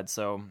half bad.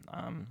 So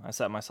I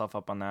set myself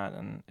up on that,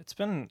 and it's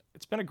been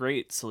a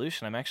great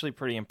solution. I'm actually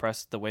pretty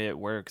impressed with the way it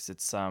works.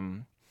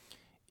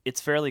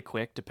 It's fairly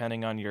quick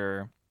depending on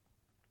your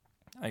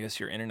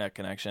internet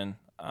connection.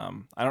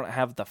 I don't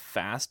have the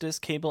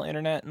fastest cable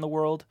internet in the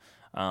world,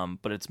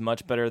 but it's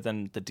much better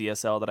than the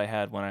DSL that I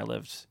had when I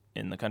lived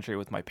in the country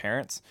with my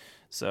parents.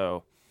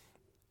 So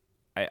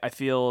I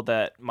feel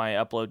that my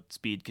upload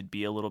speed could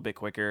be a little bit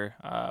quicker.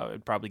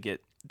 I'd probably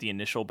get the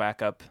initial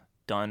backup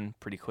done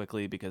pretty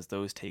quickly because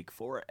those take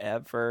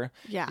forever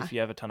if you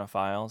have a ton of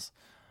files.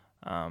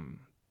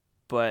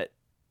 But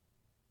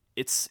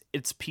it's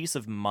peace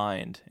of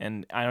mind,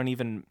 and I don't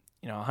even,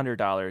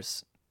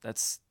 $100,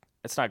 it's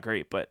not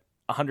great, but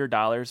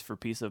 $100 for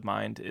peace of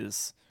mind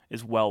is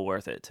well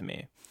worth it to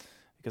me,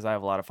 because I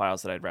have a lot of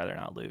files that I'd rather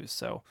not lose.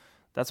 So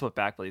that's what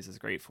Backblaze is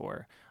great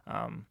for.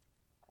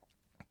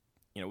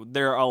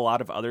 There are a lot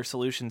of other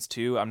solutions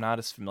too. I'm not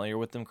as familiar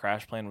with them.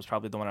 CrashPlan was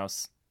probably the one I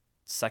was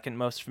second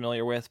most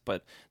familiar with,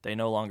 but they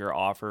no longer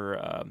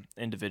offer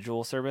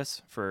individual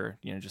service for,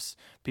 just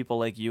people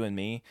like you and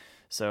me.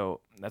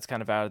 So that's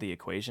kind of out of the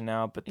equation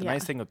now. But the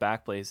nice thing with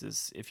Backblaze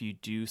is if you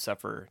do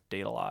suffer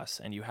data loss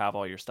and you have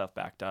all your stuff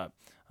backed up,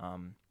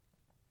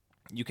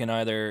 you can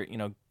either,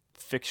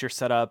 fix your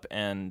setup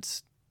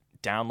and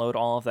download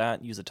all of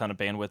that, use a ton of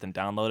bandwidth and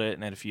download it.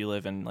 And if you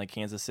live in like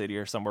Kansas City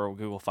or somewhere with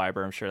Google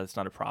Fiber, I'm sure that's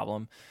not a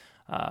problem.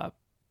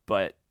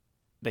 But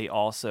they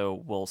also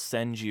will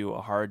send you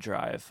a hard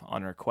drive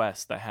on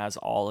request that has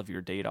all of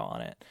your data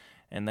on it.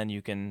 And then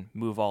you can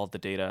move all of the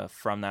data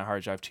from that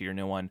hard drive to your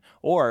new one,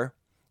 or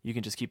you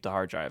can just keep the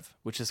hard drive,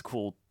 which is a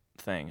cool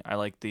thing. I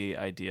like the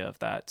idea of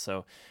that.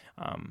 So,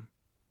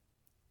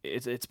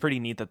 it's pretty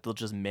neat that they'll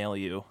just mail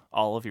you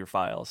all of your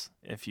files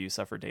if you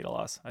suffer data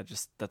loss.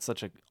 That's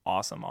such an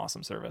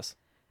awesome service.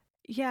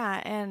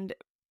 Yeah, and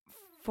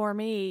for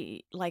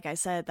me, like I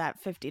said,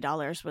 that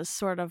 $50 was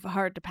sort of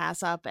hard to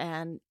pass up,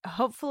 and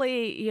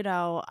hopefully,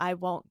 I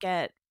won't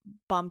get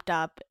bumped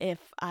up if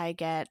I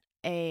get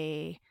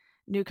a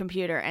new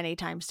computer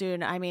anytime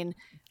soon. I mean,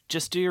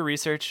 Just do your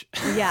research.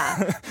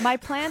 Yeah. My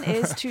plan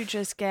is to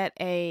just get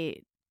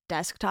a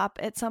desktop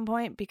at some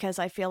point, because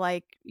I feel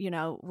like,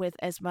 with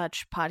as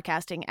much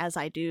podcasting as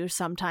I do,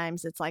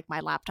 sometimes it's like my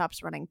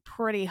laptop's running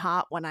pretty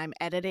hot when I'm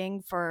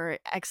editing for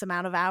X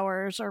amount of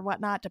hours or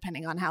whatnot,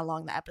 depending on how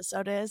long the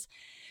episode is.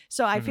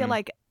 So I feel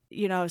like,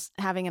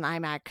 having an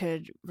iMac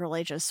could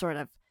really just sort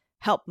of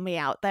help me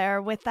out there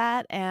with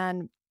that.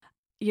 And,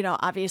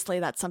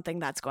 obviously that's something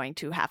that's going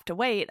to have to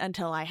wait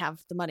until I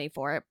have the money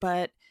for it.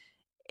 But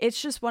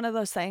it's just one of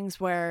those things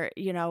where,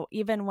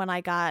 even when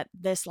I got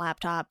this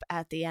laptop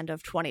at the end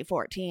of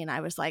 2014, I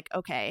was like,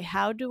 okay,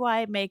 how do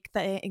I make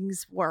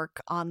things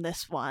work on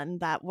this one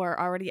that were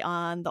already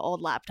on the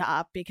old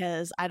laptop?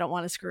 Because I don't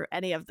want to screw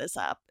any of this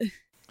up.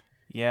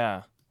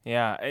 Yeah.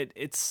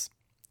 It's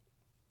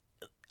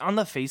on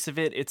the face of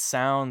it, it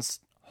sounds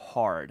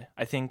hard.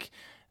 I think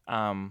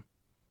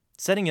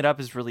setting it up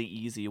is really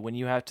easy. When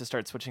you have to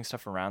start switching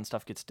stuff around,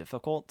 stuff gets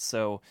difficult.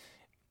 So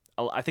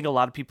I think a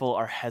lot of people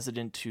are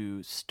hesitant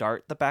to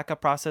start the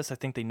backup process. I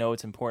think they know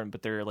it's important,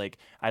 but they're like,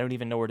 I don't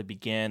even know where to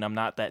begin. I'm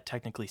not that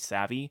technically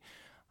savvy.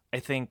 I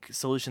think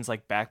solutions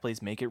like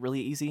Backblaze make it really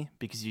easy,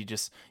 because you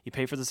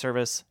pay for the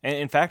service. And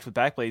in fact, with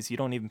Backblaze, you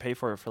don't even pay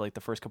for it for like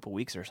the first couple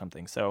weeks or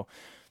something. So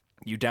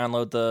you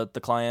download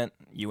the client,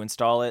 you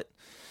install it,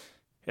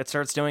 it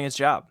starts doing its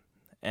job.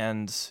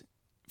 And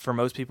for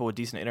most people with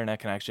decent internet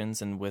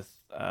connections and with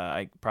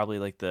probably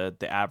like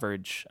the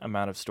average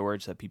amount of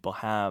storage that people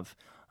have,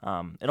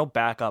 it'll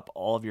back up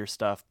all of your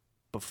stuff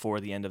before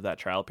the end of that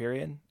trial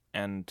period,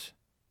 and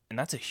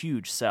that's a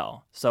huge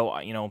sell. So,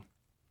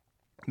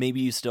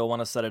 maybe you still want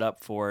to set it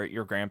up for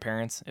your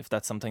grandparents if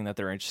that's something that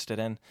they're interested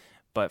in,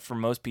 but for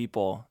most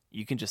people,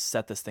 you can just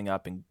set this thing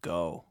up and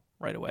go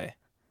right away.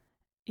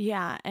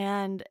 Yeah,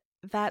 and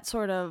that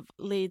sort of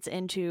leads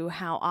into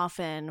how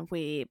often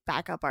we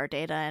back up our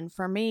data. And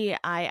for me,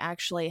 I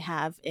actually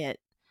have it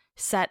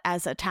set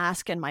as a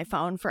task in my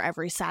phone for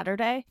every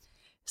Saturday.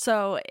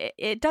 So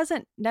it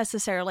doesn't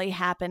necessarily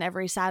happen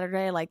every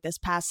Saturday. Like this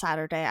past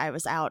Saturday, I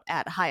was out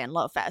at High and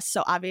Low Fest.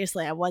 So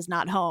obviously I was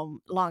not home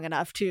long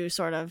enough to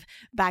sort of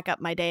back up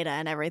my data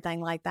and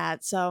everything like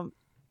that. So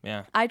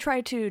yeah, I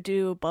try to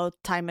do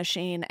both Time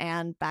Machine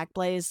and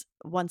Backblaze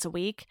once a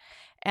week.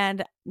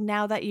 And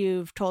now that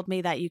you've told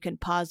me that you can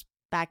pause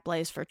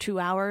Backblaze for 2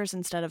 hours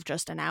instead of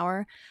just an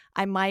hour,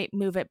 I might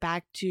move it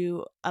back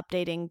to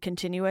updating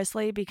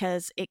continuously,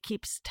 because it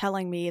keeps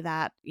telling me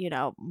that,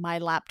 my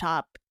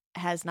laptop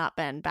has not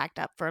been backed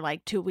up for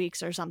like 2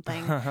 weeks or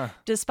something,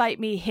 despite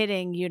me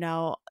hitting,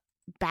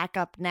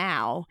 backup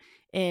now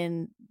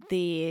in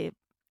the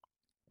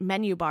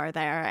menu bar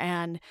there.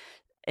 And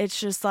it's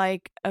just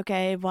like,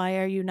 okay, why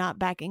are you not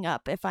backing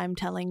up if I'm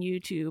telling you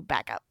to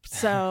back up?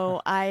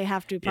 So I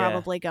have to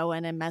probably go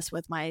in and mess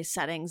with my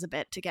settings a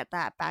bit to get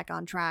that back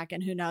on track.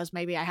 And who knows,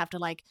 maybe I have to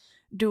like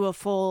do a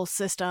full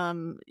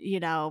system,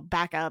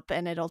 backup,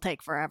 and it'll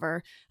take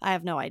forever. I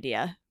have no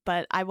idea,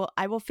 but I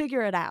will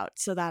figure it out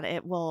so that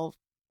it will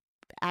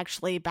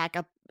actually back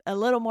up a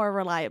little more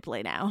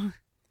reliably now.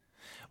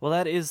 Well,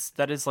 that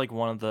is like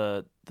one of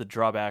the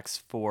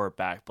drawbacks for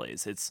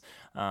Backblaze. It's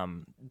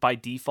by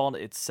default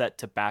it's set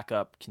to back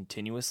up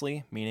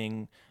continuously,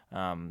 meaning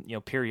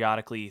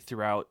periodically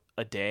throughout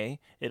a day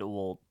it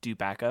will do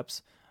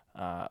backups.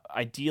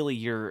 Ideally,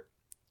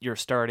 you're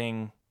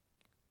starting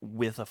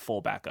with a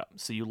full backup,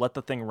 so you let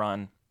the thing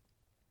run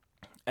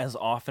as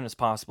often as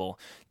possible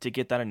to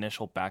get that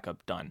initial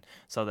backup done,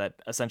 so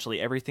that essentially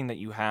everything that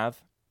you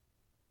have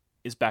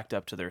is backed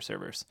up to their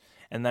servers.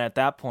 And then at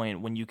that point,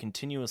 when you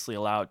continuously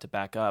allow it to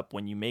back up,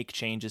 when you make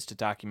changes to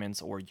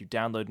documents or you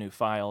download new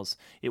files,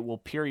 it will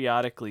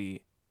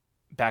periodically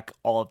back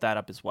all of that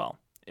up as well.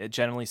 It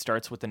generally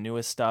starts with the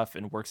newest stuff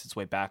and works its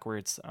way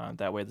backwards.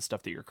 That way the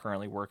stuff that you're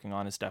currently working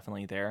on is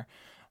definitely there.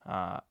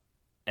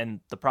 And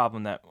the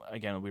problem that,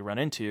 again, we run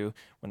into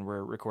when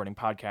we're recording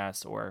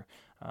podcasts or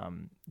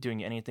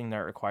doing anything that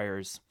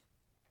requires,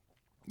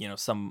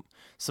 some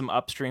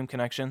upstream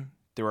connection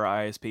through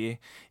our ISP,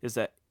 is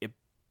that it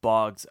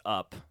bogs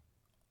up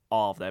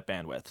all of that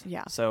bandwidth.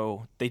 Yeah.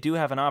 So they do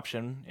have an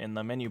option in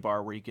the menu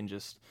bar where you can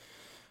just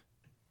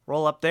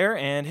roll up there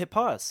and hit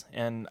pause.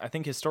 And I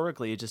think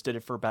historically it just did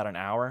it for about an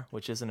hour,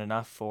 which isn't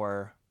enough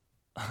for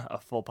a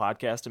full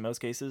podcast in most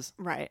cases.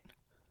 Right.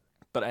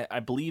 But I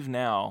believe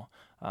now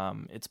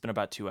it's been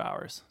about 2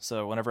 hours.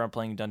 So whenever I'm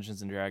playing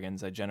Dungeons and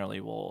Dragons, I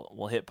generally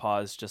will hit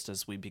pause just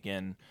as we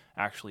begin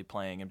actually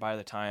playing. And by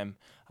the time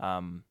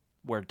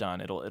we're done,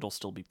 it'll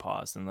still be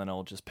paused, and then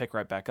it'll just pick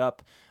right back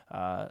up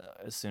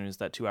as soon as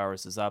that 2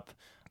 hours is up.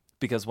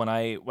 Because when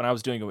I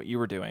was doing what you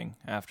were doing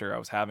after I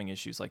was having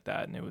issues like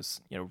that, and it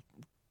was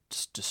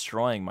just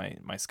destroying my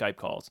Skype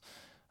calls,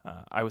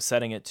 I was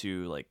setting it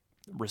to like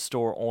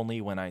restore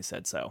only when I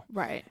said so.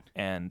 Right.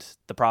 And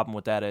the problem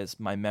with that is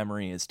my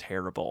memory is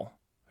terrible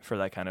for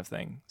that kind of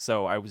thing.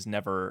 So I was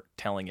never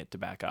telling it to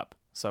back up.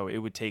 So it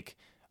would take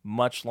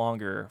much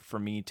longer for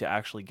me to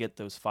actually get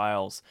those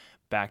files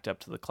backed up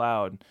to the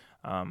cloud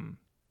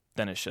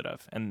than it should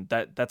have. And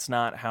that's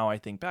not how I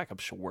think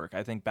backups should work.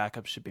 I think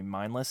backups should be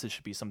mindless. It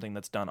should be something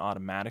that's done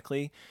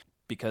automatically,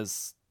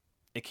 because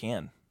it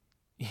can.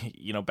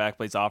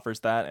 Backblaze offers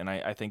that, and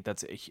I think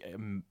that's a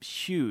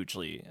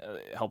hugely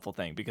helpful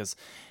thing, because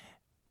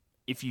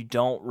if you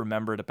don't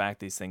remember to back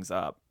these things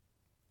up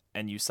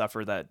and you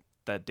suffer that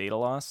data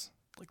loss,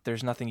 like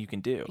there's nothing you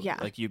can do. Yeah.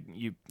 Like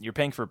you're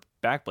paying for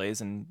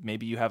Backblaze, and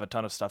maybe you have a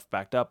ton of stuff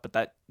backed up, but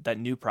that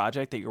new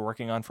project that you're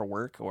working on for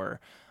work or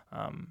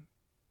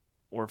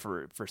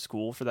for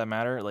school for that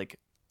matter, like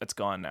it's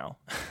gone now.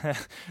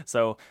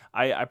 So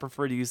I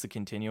prefer to use the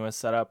continuous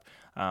setup.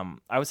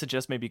 I would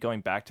suggest maybe going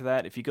back to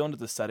that. If you go into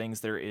the settings,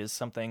 there is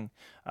something,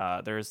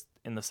 there's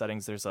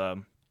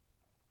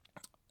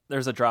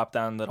a drop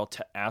down that'll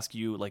ask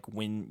you like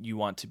when you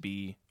want to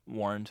be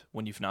warned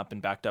when you've not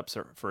been backed up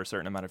for a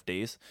certain amount of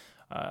days.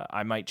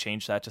 I might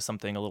change that to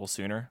something a little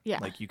sooner. Yeah.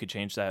 Like you could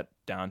change that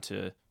down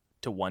to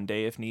 1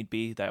 day if need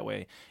be. That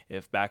way,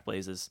 if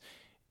Backblaze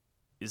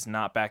is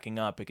not backing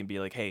up, it can be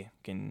like, hey,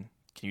 can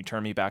you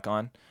turn me back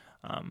on?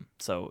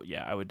 So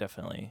yeah, I would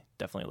definitely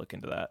look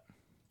into that.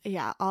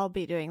 Yeah, I'll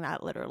be doing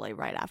that literally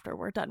right after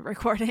we're done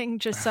recording,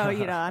 just so,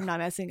 I'm not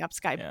messing up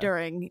Skype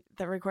during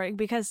the recording,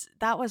 because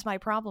that was my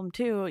problem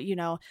too.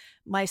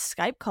 My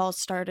Skype calls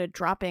started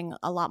dropping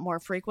a lot more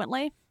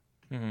frequently.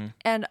 Mm-hmm.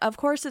 And of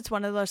course, it's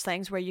one of those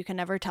things where you can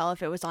never tell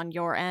if it was on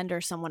your end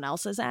or someone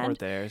else's end. Or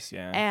theirs,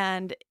 yeah.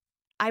 And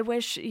I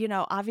wish,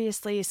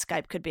 obviously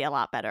Skype could be a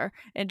lot better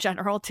in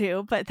general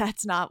too, but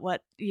that's not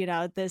what,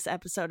 this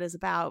episode is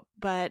about.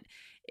 But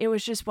it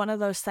was just one of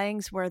those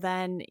things where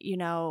then,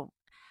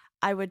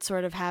 I would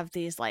sort of have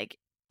these like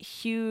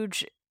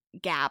huge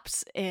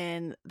gaps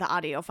in the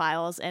audio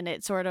files, and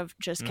it sort of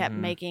just kept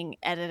making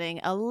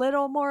editing a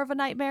little more of a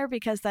nightmare,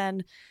 because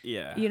then,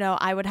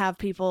 I would have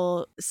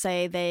people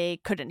say they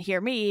couldn't hear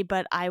me,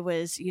 but I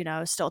was,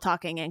 still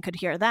talking and could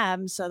hear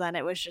them. So then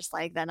it was just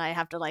like, then I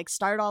have to like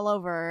start all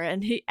over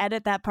and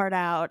edit that part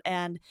out.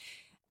 And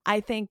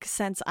I think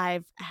since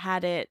I've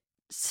had it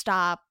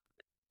stop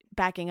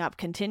backing up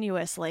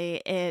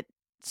continuously, it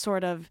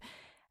sort of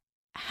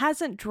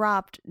hasn't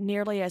dropped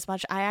nearly as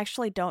much. I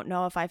actually don't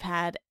know if I've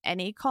had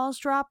any calls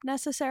drop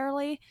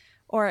necessarily,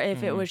 or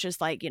if it was just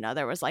like,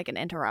 there was like an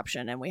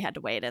interruption and we had to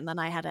wait, and then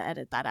I had to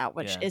edit that out,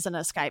 which isn't a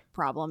Skype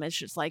problem. It's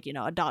just like,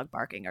 a dog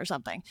barking or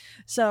something.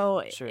 So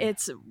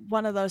It's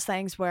one of those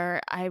things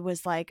where I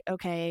was like,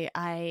 okay,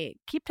 I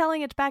keep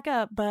telling it to back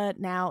up, but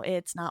now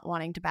it's not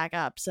wanting to back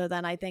up. So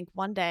then I think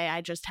one day I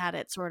just had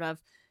it sort of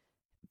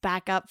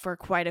back up for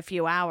quite a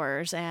few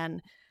hours,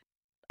 and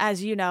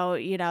as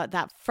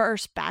that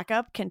first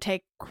backup can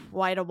take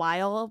quite a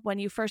while when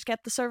you first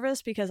get the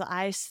service, because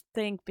I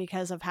think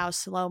because of how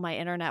slow my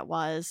internet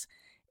was,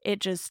 it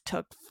just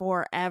took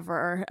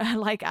forever.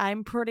 Like,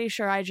 I'm pretty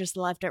sure I just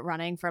left it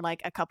running for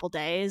like a couple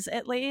days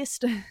at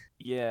least.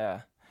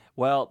 Yeah.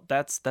 Well,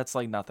 that's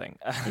like nothing.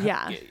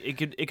 Yeah.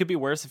 It could be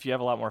worse if you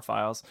have a lot more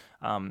files.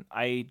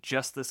 I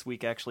just this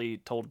week actually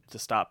told to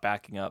stop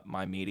backing up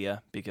my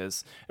media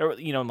because,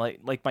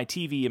 like my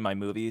TV and my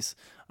movies,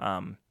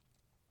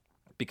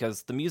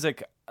 because the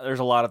music, there's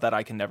a lot of that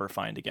I can never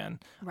find again.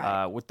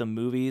 Right. With the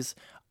movies,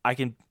 I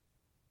can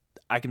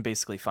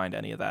basically find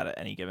any of that at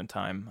any given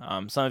time.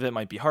 Some of it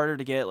might be harder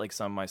to get, like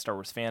some of my Star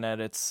Wars fan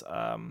edits,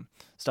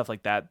 stuff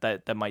like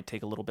that might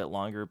take a little bit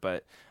longer,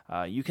 but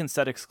you can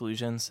set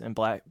exclusions in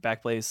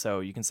Backblaze, so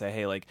you can say,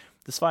 hey, like,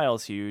 this file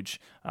is huge.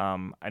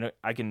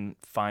 I can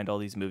find all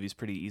these movies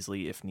pretty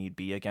easily if need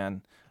be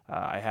again.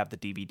 I have the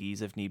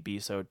DVDs if need be,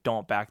 so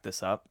don't back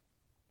this up.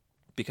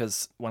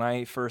 Because when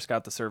I first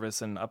got the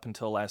service and up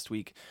until last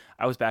week,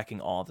 I was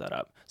backing all of that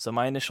up. So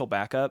my initial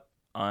backup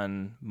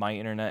on my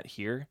internet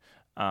here,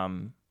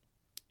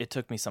 it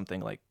took me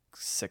something like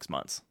 6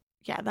 months.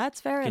 Yeah,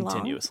 that's very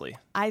continuously. Long.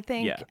 I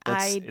think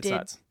I did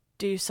nuts.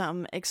 Do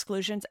some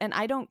exclusions, and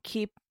I don't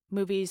keep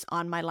movies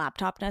on my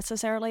laptop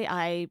necessarily.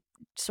 I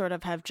sort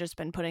of have just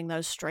been putting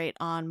those straight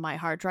on my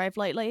hard drive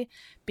lately,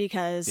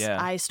 because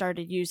I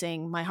started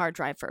using my hard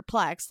drive for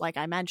Plex, like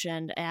I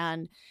mentioned,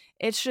 and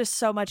it's just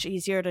so much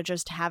easier to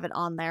just have it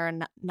on there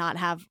and not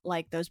have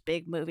like those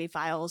big movie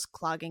files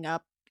clogging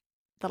up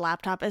the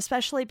laptop,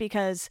 especially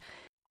because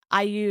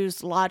I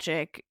use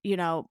Logic,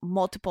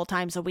 multiple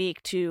times a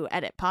week to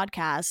edit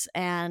podcasts,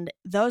 and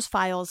those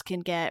files can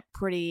get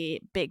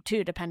pretty big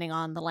too, depending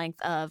on the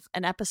length of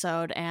an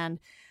episode. And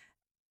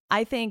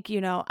I think,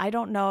 I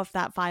don't know if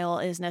that file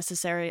is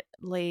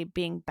necessarily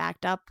being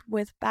backed up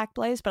with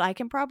Backblaze, but I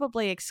can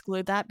probably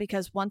exclude that,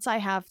 because once I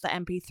have the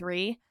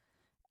MP3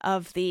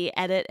 of the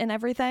edit and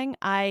everything,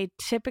 I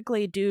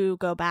typically do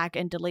go back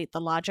and delete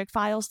the Logic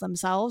files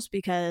themselves,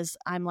 because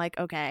I'm like,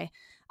 okay,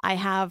 I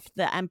have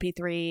the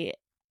MP3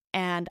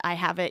 and I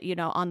have it,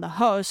 on the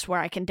host where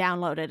I can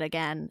download it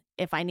again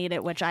if I need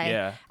it, which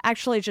I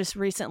actually just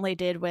recently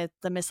did with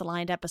the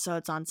misaligned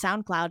episodes on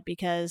SoundCloud,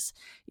 because,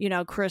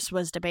 Chris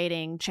was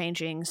debating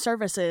changing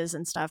services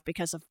and stuff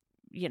because of,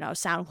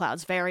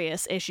 SoundCloud's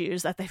various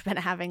issues that they've been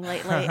having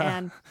lately.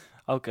 And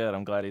oh, good.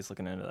 I'm glad he's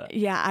looking into that.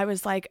 Yeah, I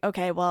was like,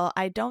 okay, well,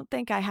 I don't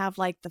think I have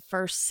like the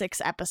first 6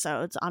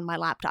 episodes on my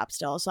laptop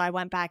still. So I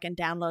went back and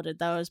downloaded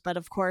those. But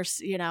of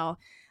course,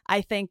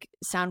 I think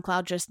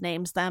SoundCloud just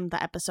names them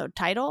the episode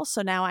title.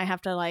 So now I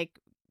have to like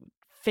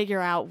figure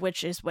out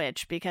which is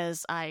which,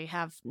 because I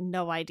have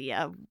no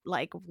idea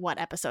like what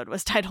episode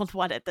was titled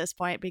what at this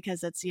point,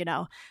 because it's,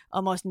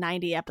 almost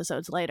 90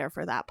 episodes later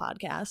for that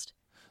podcast.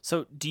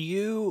 So do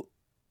you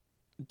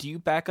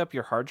back up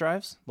your hard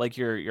drives, like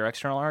your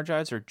external hard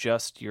drives, or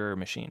just your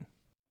machine?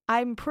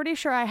 I'm pretty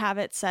sure I have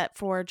it set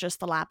for just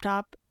the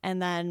laptop,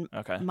 and then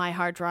my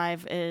hard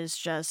drive is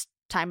just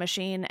Time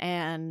Machine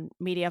and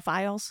media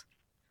files.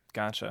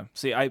 Gotcha.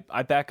 See, I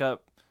back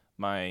up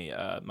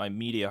my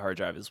media hard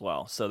drive as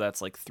well, so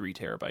that's like 3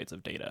 terabytes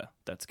of data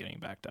that's getting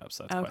backed up.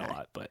 So that's quite a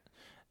lot, but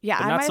yeah,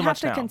 but I not might so have much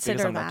to now consider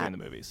because I'm that. not doing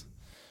the movies.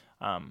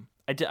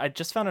 I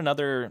just found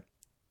another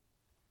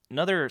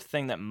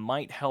thing that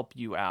might help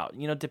you out.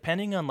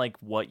 Depending on like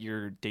what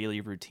your daily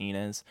routine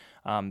is,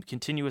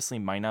 continuously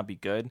might not be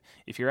good.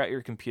 If you're at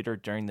your computer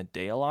during the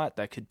day a lot,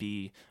 that could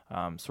be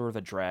sort of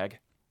a drag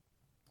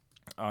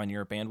on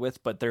your bandwidth.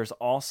 But there's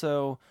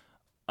also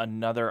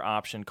another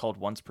option called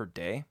once per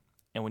day.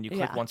 And when you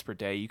click once per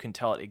day, you can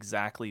tell it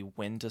exactly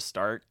when to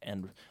start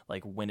and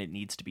like when it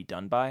needs to be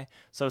done by.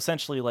 So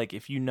essentially, like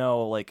if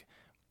like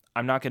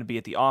I'm not going to be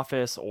at the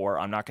office, or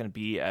I'm not going to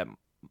be at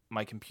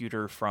my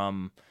computer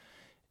from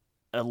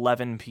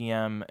 11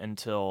 p.m.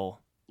 until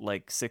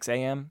like 6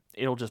 a.m.,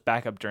 it'll just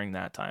back up during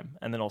that time,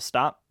 and then it'll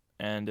stop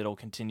and it'll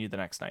continue the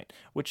next night,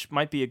 which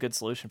might be a good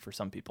solution for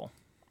some people.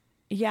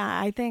 Yeah,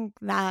 I think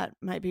that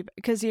might be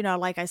because,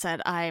 like I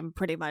said, I'm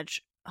pretty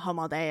much home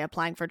all day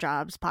applying for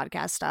jobs,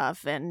 podcast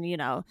stuff, and,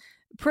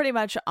 pretty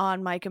much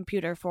on my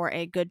computer for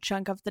a good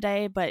chunk of the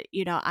day. But,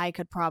 I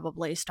could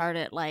probably start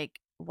it like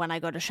when I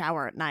go to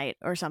shower at night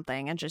or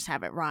something and just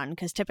have it run,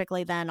 because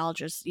typically then I'll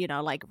just,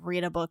 like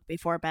read a book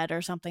before bed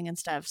or something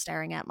instead of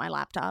staring at my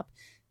laptop.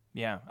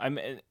 Yeah,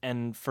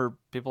 and for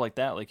people like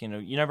that, like,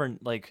 you never,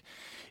 like,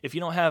 if you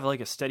don't have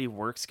like a steady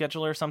work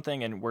schedule or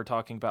something, and we're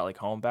talking about like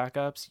home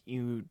backups,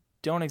 you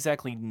don't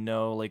exactly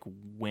know like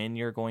when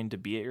you're going to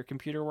be at your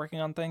computer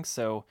working on things.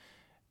 So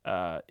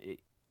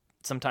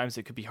sometimes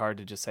it could be hard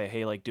to just say,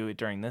 hey, like do it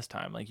during this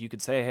time. Like you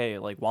could say, hey,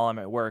 like while I'm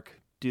at work,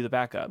 do the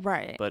backup.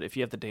 Right. But if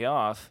you have the day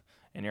off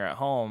and you're at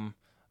home,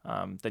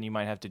 then you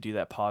might have to do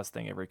that pause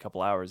thing every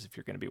couple hours if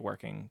you're going to be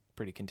working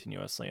pretty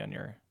continuously on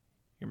your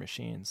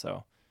machine.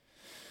 So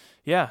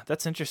yeah,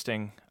 that's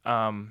interesting.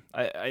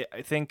 I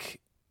think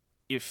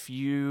if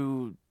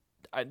you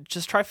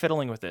just try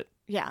fiddling with it.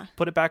 Yeah.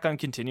 Put it back on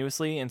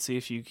continuously and see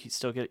if you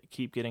still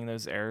keep getting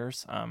those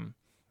errors.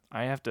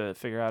 I have to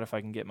figure out if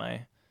I can get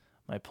my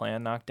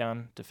plan knocked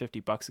down to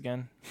 $50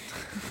 again.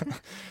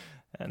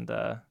 And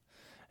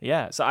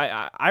yeah, so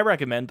I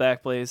recommend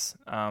Backblaze.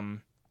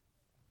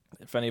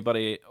 If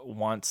anybody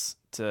wants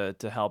to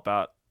help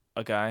out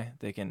a guy,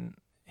 they can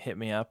hit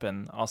me up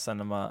and I'll send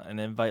them an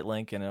invite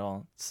link, and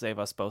it'll save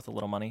us both a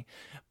little money.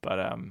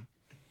 But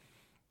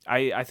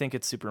I think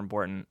it's super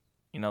important.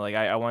 Like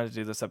I wanted to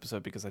do this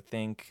episode because I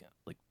think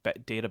like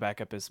data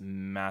backup is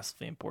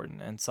massively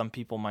important, and some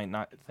people might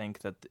not think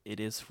that it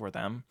is for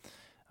them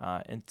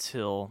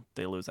until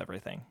they lose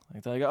everything.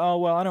 Like they're like, oh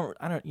well, I don't,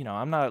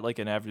 I'm not like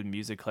an avid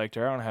music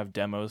collector. I don't have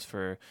demos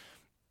for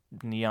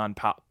neon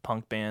pop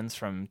punk bands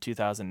from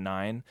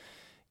 2009.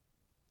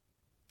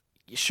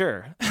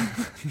 Sure,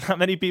 not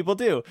many people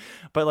do,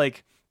 but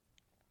like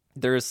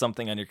there is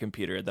something on your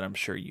computer that I'm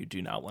sure you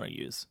do not want to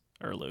use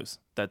or lose.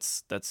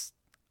 That's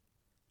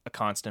a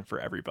constant for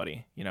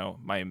everybody.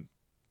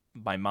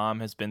 My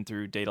mom has been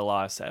through data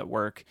loss at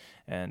work,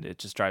 and it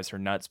just drives her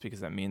nuts because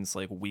that means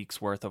like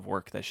weeks worth of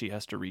work that she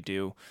has to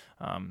redo.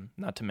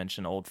 Not to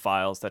mention old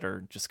files that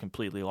are just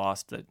completely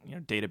lost, that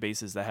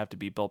databases that have to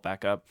be built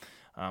back up.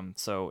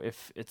 So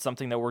if it's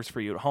something that works for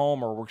you at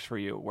home or works for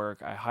you at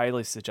work, I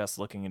highly suggest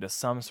looking into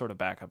some sort of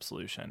backup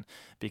solution,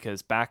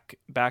 because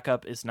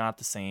backup is not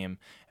the same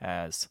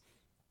as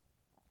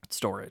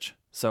storage.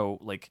 So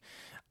like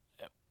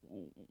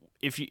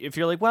if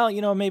you're like,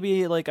 well,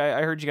 maybe like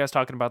I heard you guys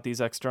talking about these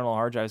external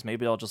hard drives,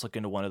 maybe I'll just look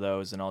into one of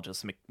those and I'll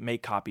just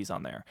make copies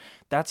on there.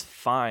 That's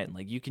fine.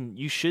 Like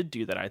you should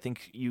do that. I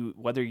think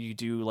whether you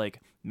do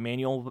like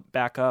manual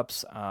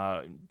backups,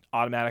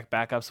 automatic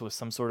backups with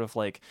some sort of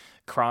like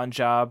cron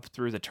job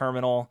through the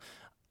terminal,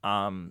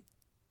 Time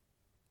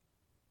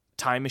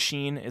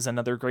Machine is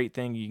another great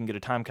thing. You can get a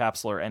time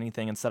capsule or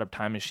anything and set up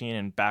Time Machine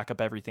and back up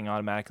everything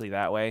automatically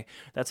that way.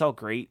 That's all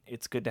great.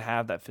 It's good to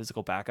have that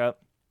physical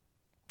backup.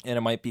 And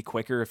it might be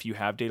quicker if you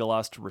have data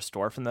loss to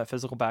restore from that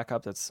physical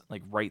backup that's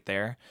like right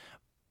there.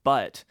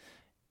 But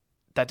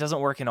that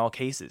doesn't work in all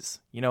cases.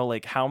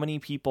 Like how many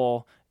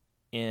people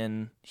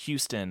in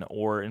Houston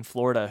or in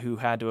Florida who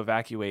had to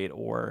evacuate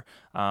or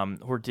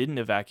who didn't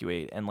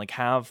evacuate and like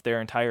have their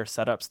entire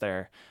setups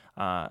there.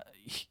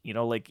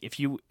 Like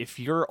if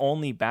your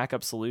only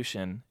backup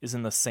solution is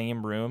in the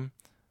same room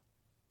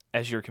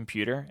as your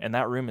computer and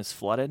that room is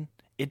flooded,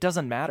 it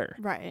doesn't matter.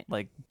 Right.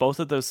 Like both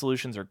of those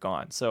solutions are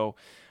gone. So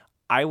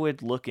I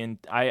would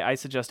I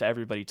suggest to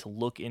everybody to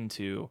look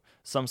into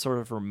some sort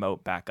of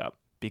remote backup,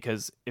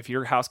 because if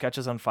your house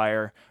catches on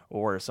fire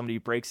or somebody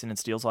breaks in and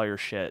steals all your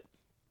shit,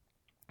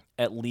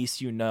 at least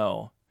you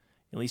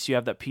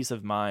have that peace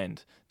of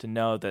mind to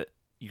know that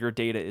your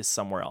data is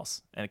somewhere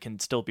else and it can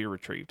still be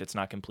retrieved. It's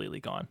not completely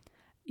gone.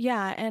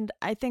 Yeah, and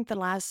I think the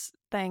last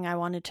thing I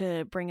wanted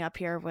to bring up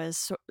here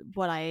was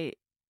what I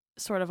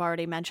sort of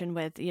already mentioned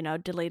with,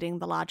 deleting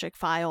the logic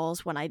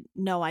files when I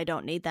know I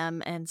don't need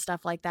them and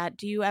stuff like that.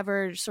 Do you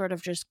ever sort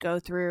of just go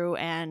through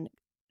and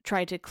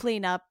try to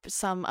clean up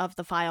some of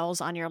the files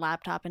on your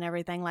laptop and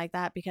everything like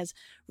that? Because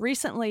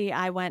recently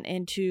I went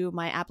into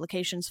my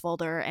applications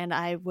folder and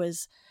I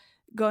was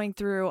going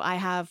through, I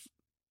have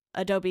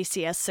Adobe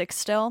CS6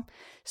 still.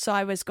 So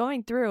I was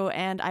going through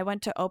and I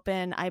went to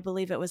open, I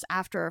believe it was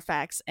After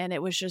Effects, and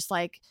it was just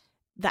like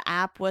the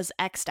app was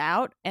X'd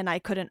out and I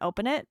couldn't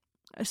open it.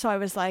 So I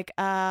was like,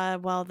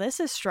 well,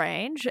 this is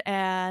strange.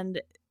 And,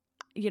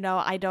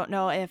 I don't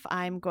know if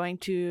I'm going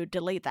to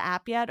delete the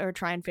app yet or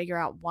try and figure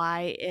out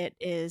why it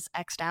is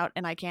X'd out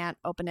and I can't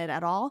open it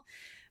at all.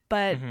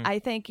 But I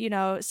think,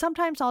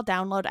 sometimes I'll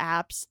download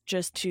apps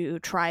just to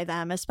try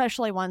them,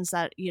 especially ones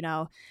that,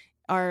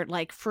 are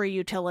like free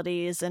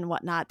utilities and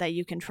whatnot that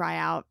you can try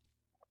out.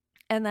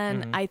 And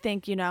then I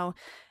think,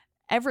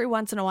 every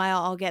once in a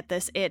while I'll get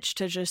this itch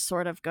to just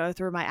sort of go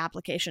through my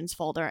applications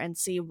folder and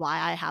see why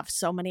I have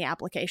so many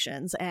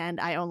applications and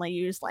I only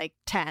use like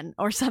 10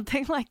 or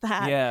something like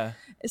that. Yeah.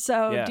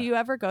 So do you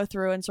ever go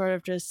through and sort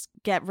of just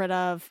get rid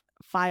of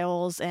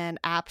files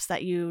and apps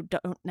that you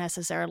don't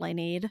necessarily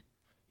need?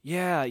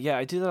 Yeah,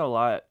 I do that a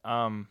lot.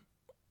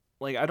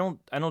 Like I don't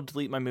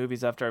delete my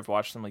movies after I've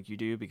watched them like you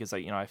do, because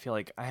I feel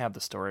like I have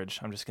the storage.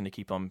 I'm just going to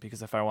keep them,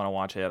 because if I want to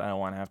watch it, I don't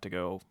want to have to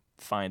go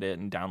find it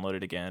and download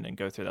it again and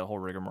go through that whole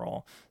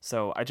rigmarole.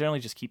 So I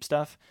generally just keep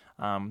stuff.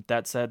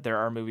 That said, there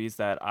are movies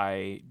that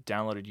I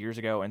downloaded years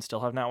ago and still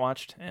have not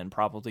watched and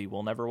probably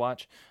will never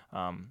watch.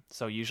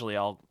 So usually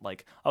I'll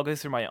go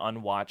through my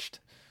unwatched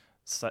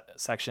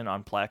section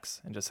on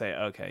Plex and just say,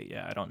 okay,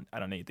 yeah, I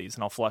don't need these,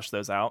 and I'll flush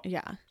those out.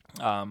 Yeah.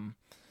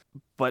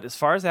 But as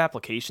far as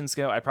applications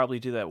go, I probably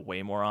do that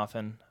way more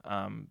often.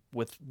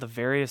 With the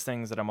various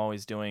things that I'm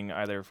always doing,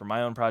 either for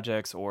my own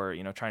projects or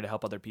trying to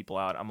help other people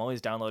out, I'm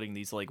always downloading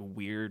these like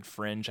weird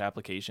fringe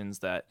applications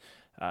that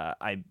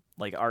I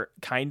like are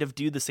kind of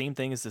do the same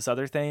thing as this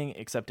other thing,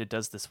 except it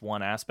does this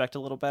one aspect a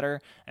little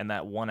better, and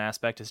that one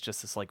aspect is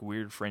just this like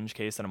weird fringe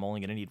case that I'm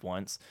only going to need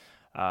once.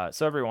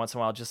 So every once in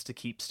a while, just to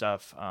keep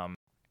stuff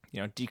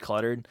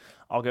decluttered,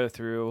 I'll go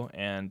through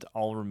and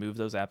I'll remove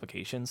those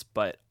applications.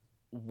 But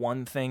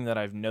one thing that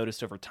I've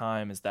noticed over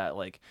time is that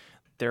like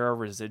there are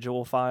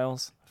residual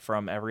files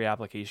from every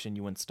application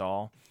you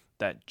install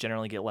that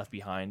generally get left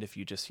behind if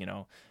you just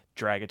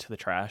drag it to the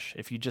trash.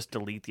 If you just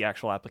delete the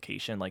actual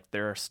application, like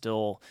there are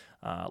still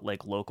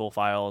like local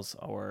files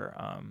or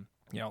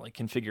like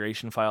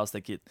configuration files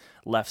that get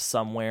left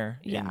somewhere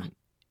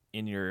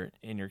in your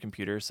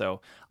computer.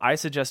 So I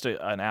suggest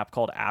an app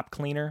called App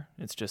Cleaner.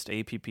 It's just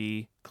App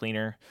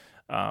Cleaner.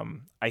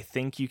 I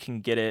think you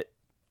can get it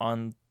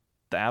on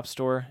the App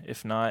Store.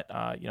 If not,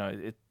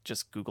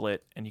 just Google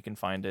it and you can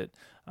find it.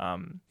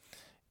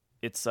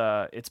 It's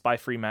by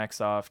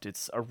FreeMacsoft.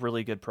 It's a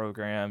really good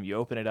program. You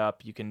open it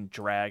up, you can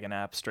drag an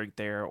app straight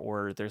there,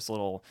 or there's a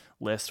little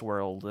list where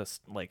it'll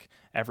list like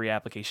every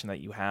application that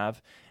you have.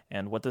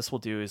 And what this will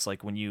do is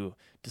like when you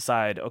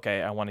decide,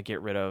 okay, I want to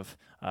get rid of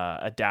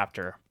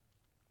Adapter,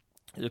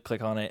 you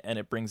click on it and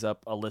it brings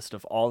up a list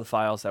of all the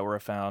files that were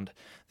found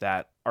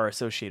that are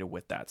associated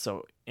with that.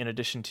 So in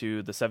addition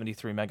to the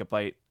 73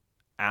 megabyte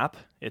app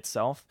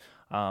itself,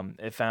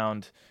 it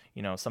found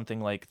something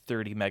like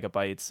 30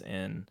 megabytes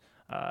in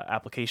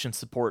application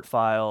support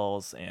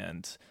files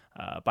and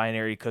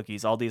binary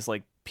cookies, all these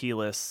like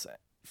plist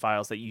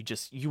files that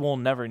you will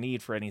never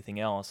need for anything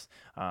else.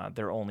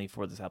 They're only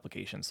for this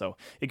application. So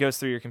it goes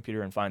through your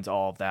computer and finds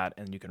all of that,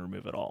 and you can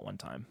remove it all at one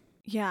time.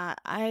 Yeah,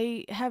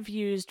 I have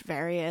used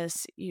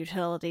various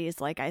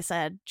utilities, like I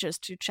said,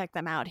 just to check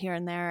them out here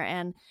and there.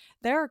 And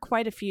there are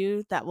quite a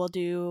few that will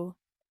do,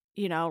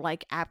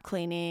 like app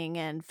cleaning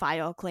and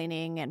file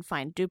cleaning and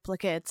find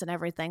duplicates and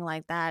everything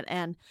like that.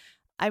 And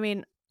I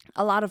mean,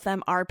 a lot of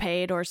them are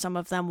paid, or some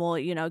of them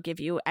will, give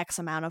you X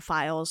amount of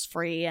files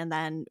free and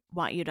then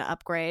want you to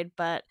upgrade.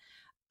 But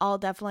I'll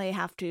definitely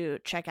have to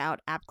check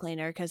out App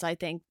Cleaner, because I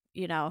think,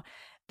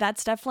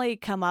 that's definitely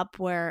come up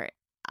where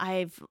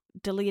I've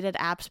deleted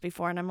apps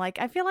before and I'm like,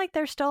 I feel like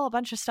there's still a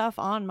bunch of stuff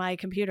on my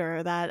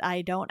computer that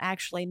I don't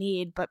actually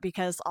need, but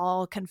because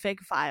all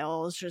config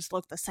files just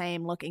look the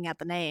same looking at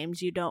the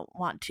names, you don't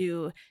want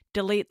to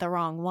delete the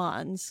wrong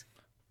ones.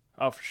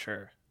 Oh, for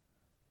sure.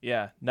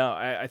 Yeah, no,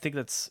 I think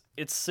it's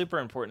super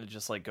important to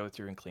just like go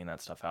through and clean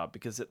that stuff out,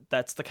 because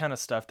that's the kind of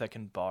stuff that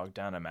can bog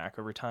down a Mac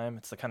over time.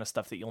 It's the kind of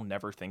stuff that you'll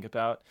never think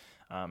about.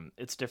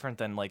 It's different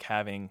than like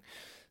having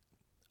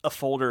a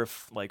folder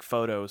of like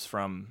photos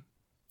from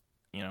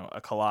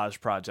a collage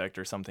project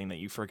or something that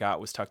you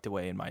forgot was tucked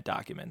away in my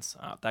documents.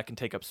 That can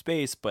take up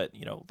space, but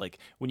like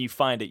when you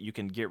find it, you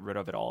can get rid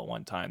of it all at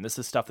one time. This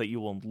is stuff that you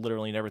will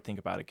literally never think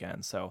about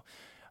again. So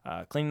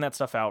cleaning that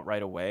stuff out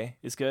right away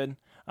is good.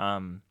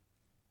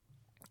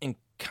 And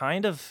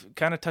kind of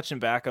touching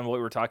back on what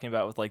we were talking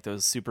about with like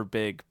those super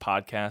big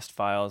podcast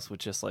files with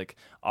just like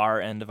our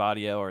end of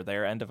audio or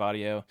their end of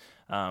audio.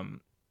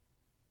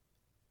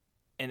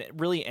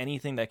 really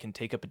anything that can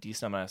take up a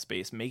decent amount of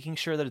space, making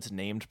sure that it's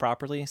named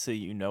properly so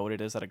you know what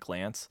it is at a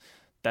glance,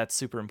 that's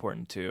super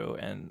important too.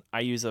 And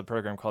I use a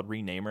program called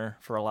Renamer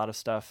for a lot of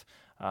stuff.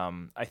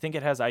 I think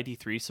it has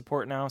ID3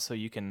 support now, so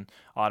you can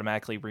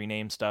automatically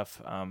rename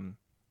stuff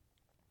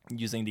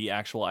using the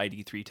actual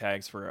ID3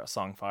 tags for a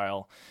song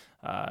file,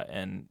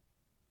 and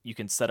you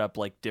can set up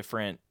like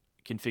different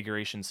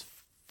configurations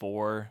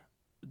for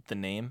the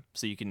name,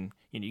 so you can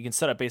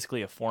set up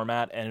basically a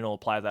format, and it'll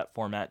apply that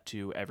format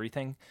to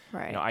everything.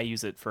 Right. I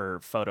use it for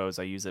photos.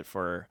 I use it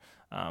for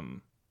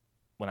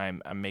when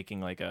I'm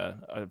making like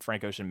a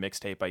Frank Ocean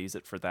mixtape. I use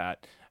it for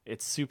that.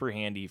 It's super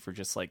handy for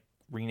just like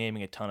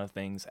renaming a ton of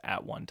things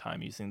at one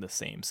time using the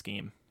same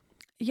scheme.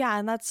 Yeah,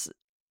 and that's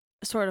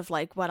sort of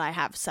like what I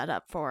have set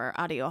up for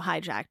Audio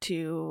Hijack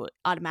to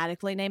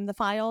automatically name the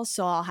files.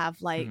 So I'll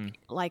have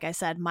like I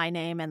said, my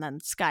name and then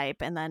Skype,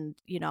 and then,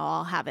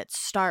 I'll have it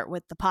start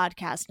with the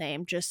podcast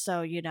name, just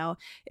so,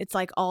 it's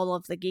like all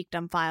of the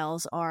Geekdom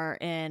files are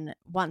in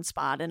one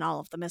spot and all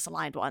of the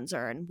misaligned ones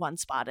are in one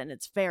spot. And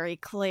it's very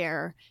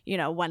clear,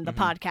 when the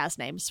podcast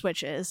name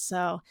switches.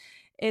 So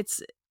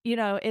it's,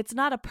 it's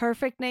not a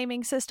perfect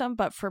naming system,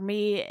 but for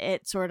me,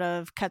 it sort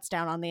of cuts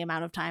down on the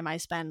amount of time I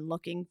spend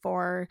looking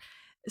for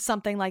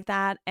something like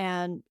that.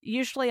 And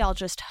usually I'll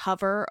just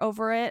hover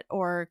over it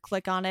or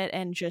click on it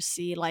and just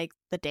see like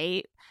the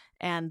date,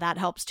 and that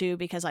helps too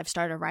because I've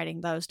started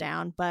writing those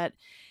down. But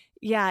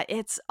yeah,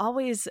 it's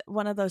always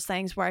one of those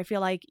things where I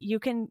feel like you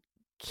can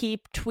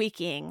keep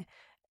tweaking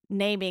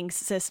naming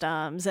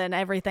systems and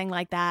everything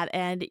like that,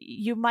 and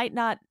you might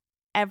not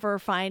ever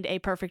find a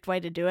perfect way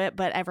to do it,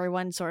 but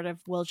everyone sort of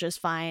will just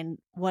find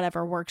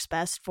whatever works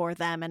best for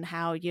them and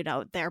how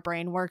their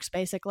brain works,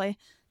 basically.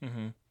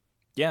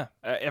 Yeah,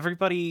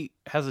 everybody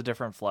has a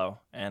different flow,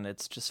 and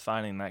it's just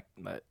finding that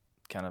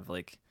kind of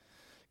like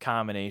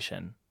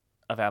combination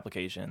of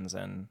applications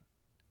and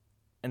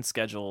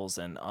schedules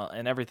and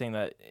everything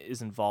that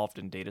is involved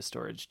in data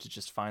storage to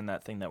just find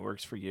that thing that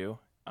works for you.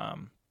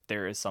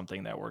 There is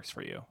something that works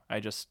for you.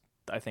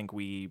 I think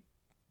we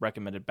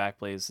recommended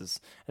Backblaze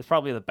is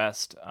probably the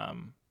best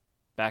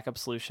backup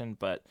solution,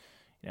 but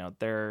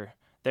there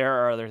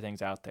are other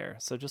things out there.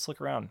 So just look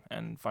around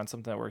and find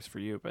something that works for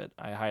you. But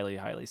I highly,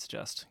 highly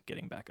suggest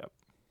getting backup.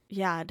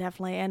 Yeah,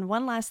 definitely. And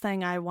one last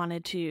thing I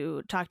wanted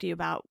to talk to you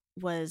about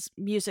was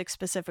music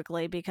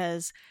specifically,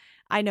 because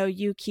I know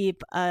you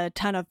keep a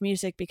ton of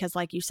music because,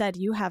 like you said,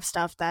 you have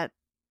stuff that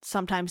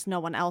sometimes no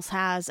one else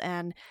has.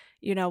 And,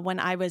 when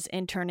I was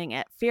interning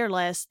at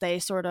Fearless, they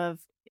sort of,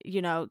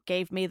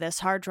 gave me this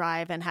hard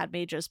drive and had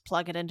me just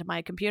plug it into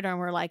my computer, and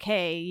were like,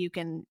 hey, you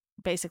can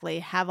basically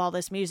have all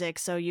this music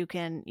so you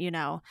can,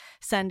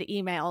 send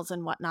emails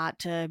and whatnot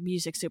to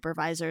music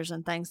supervisors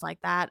and things like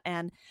that.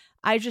 And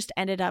I just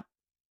ended up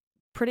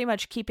pretty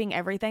much keeping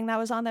everything that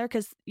was on there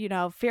because,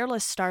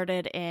 Fearless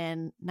started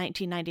in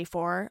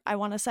 1994, I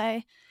want to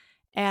say,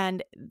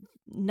 and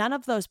none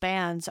of those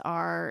bands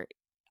are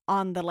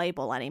on the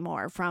label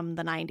anymore from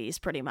the 90s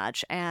pretty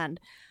much. And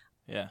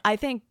yeah, I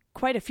think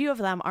quite a few of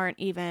them aren't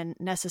even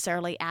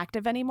necessarily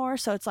active anymore.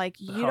 So it's like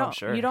you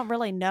don't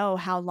really know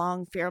how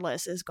long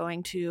Fearless is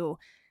going to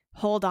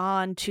hold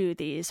on to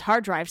these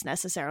hard drives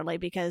necessarily,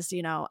 because,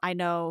 I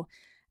know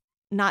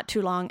not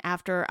too long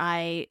after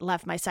I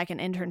left my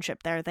second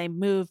internship there, they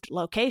moved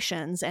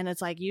locations, and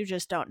it's like you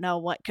just don't know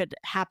what could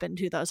happen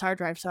to those hard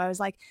drives. So I was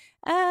like,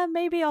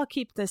 maybe I'll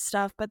keep this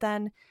stuff. But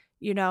then,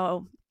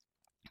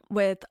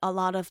 with a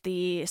lot of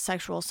the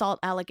sexual assault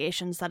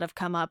allegations that have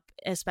come up,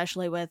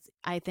 especially with,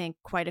 I think,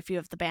 quite a few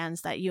of the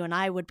bands that you and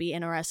I would be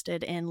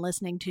interested in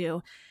listening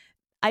to,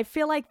 I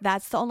feel like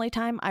that's the only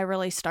time I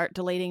really start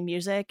deleting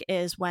music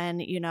is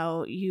when,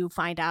 you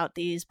find out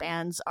these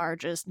bands are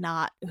just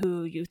not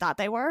who you thought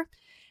they were.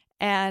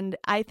 And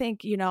I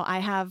think, I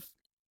have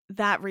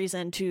that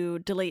reason to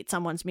delete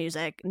someone's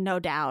music, no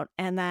doubt.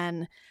 And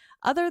then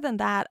other than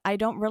that, I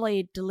don't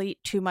really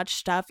delete too much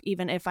stuff,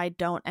 even if I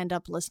don't end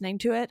up listening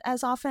to it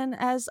as often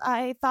as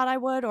I thought I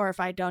would, or if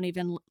I don't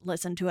even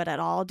listen to it at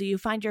all. Do you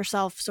find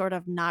yourself sort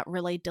of not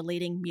really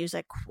deleting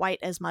music quite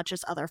as much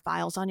as other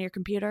files on your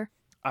computer?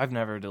 I've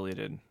never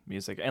deleted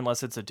music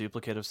unless it's a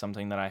duplicate of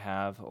something that I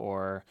have,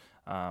 or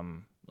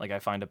like I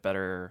find a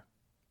better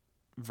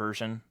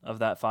version of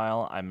that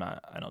file. I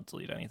don't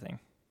delete anything.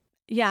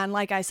 Yeah, and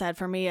like I said,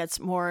 for me, it's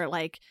more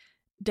like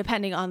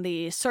depending on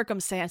the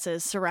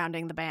circumstances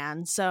surrounding the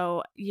band.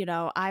 So,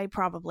 I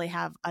probably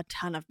have a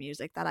ton of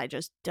music that I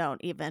just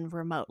don't even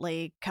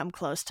remotely come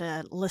close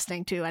to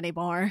listening to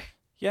anymore.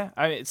 Yeah,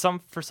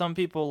 for some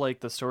people,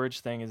 like the storage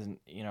thing is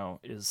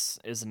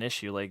an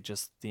issue, like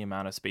just the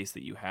amount of space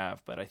that you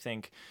have. But I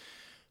think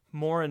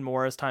more and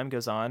more as time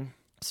goes on,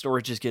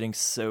 storage is getting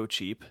so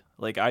cheap.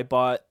 Like I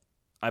bought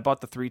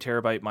the 3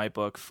 terabyte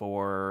MyBook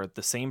for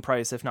the same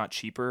price, if not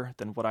cheaper,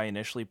 than what I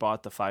initially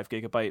bought the 5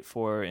 gigabyte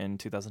for in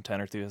 2010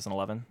 or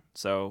 2011.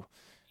 So,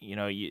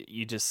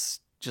 you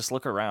just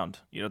look around.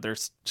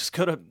 There's just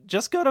go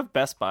to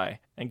Best Buy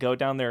and go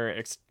down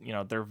their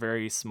their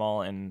very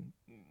small and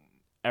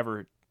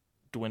ever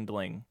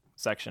dwindling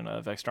section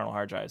of external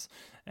hard drives,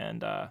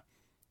 and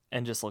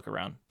and just look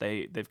around.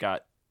 They've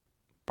got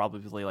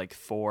probably like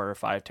 4 or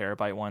 5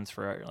 terabyte ones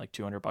for like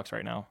 $200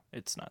 right now.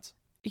 It's nuts.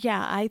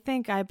 Yeah, I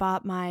think I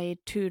bought my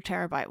 2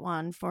 terabyte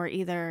one for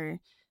either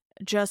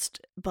just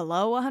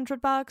below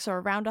 $100 or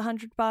around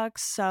 $100.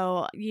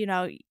 So,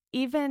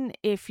 even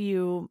if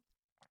you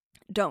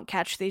don't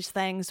catch these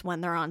things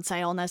when they're on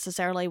sale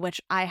necessarily, which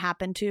I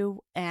happen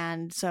to,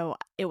 and so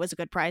it was a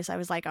good price. I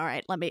was like, all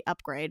right, let me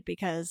upgrade,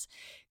 because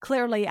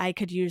clearly I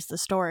could use the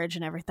storage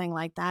and everything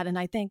like that. And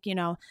I think,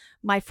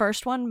 my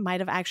first one might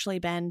have actually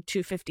been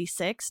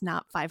 256,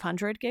 not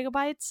 500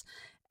 gigabytes.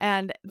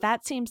 And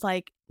that seems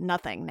like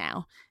nothing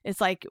now.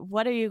 It's like,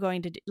 what are you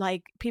going to do?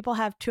 Like, people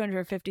have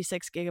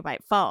 256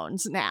 gigabyte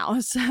phones now.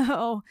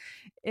 So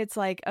it's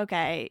like,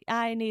 okay,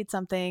 I need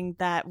something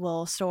that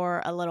will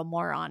store a little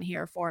more on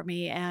here for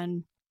me.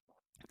 And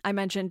I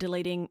mentioned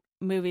deleting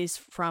movies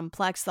from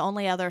Plex. The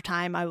only other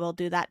time I will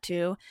do that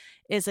too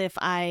is if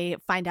I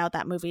find out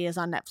that movie is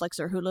on Netflix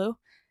or Hulu.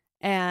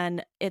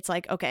 And it's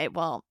like, okay,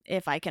 well,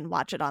 if I can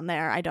watch it on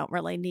there, I don't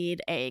really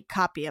need a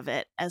copy of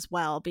it as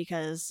well,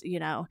 because,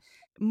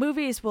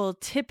 movies will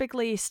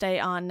typically stay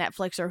on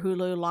Netflix or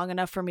Hulu long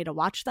enough for me to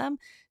watch them.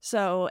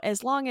 So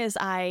as long as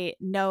I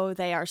know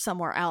they are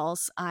somewhere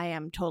else, I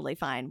am totally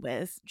fine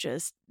with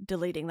just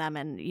deleting them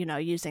and,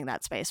 using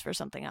that space for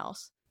something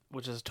else.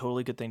 Which is a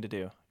totally good thing to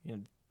do.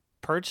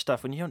 Purge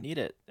stuff when you don't need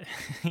it.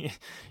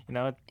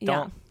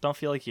 Don't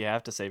feel like you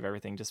have to save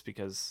everything just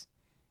because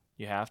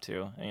you have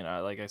to.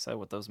 Like I said,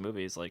 with those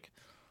movies, like,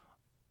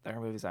 there are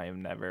movies I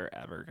am never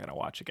ever gonna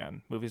watch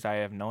again. Movies I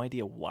have no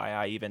idea why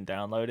I even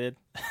downloaded,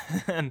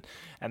 and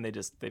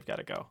they've got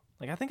to go.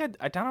 Like, I think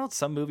I downloaded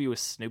some movie with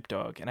Snoop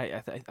Dogg, and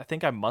I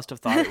think I must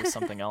have thought it was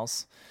something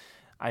else.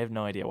 I have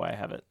no idea why I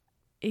have it.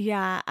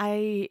 Yeah,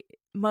 I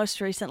most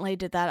recently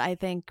did that, I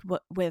think,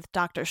 with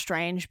Doctor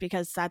Strange,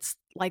 because that's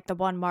like the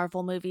one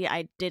Marvel movie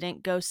I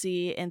didn't go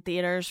see in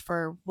theaters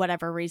for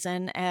whatever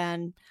reason,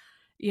 and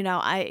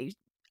I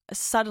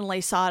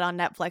suddenly saw it on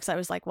Netflix. I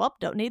was like, well,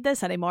 don't need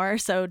this anymore,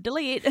 so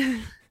delete.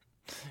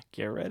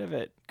 Get rid of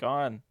it.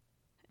 Gone.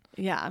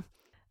 Yeah.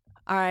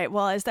 All right.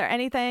 Well, is there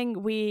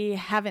anything we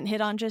haven't hit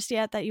on just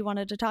yet that you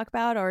wanted to talk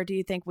about, or do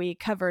you think we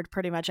covered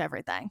pretty much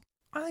everything?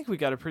 I think we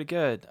got it pretty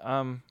good.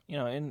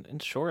 In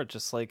short,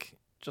 just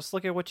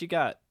look at what you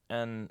got,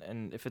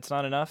 and if it's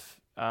not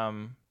enough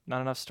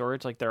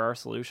storage, like, there are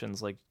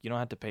solutions. Like, you don't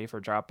have to pay for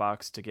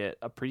Dropbox to get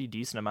a pretty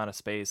decent amount of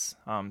space.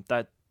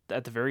 That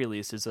at the very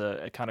least is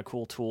a kind of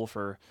cool tool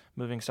for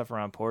moving stuff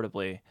around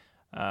portably.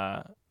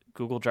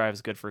 Google Drive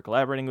is good for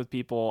collaborating with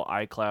people.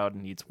 iCloud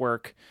needs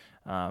work.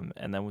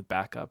 And then with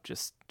backup,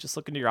 just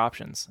look into your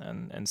options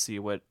and see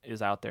what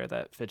is out there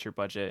that fits your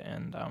budget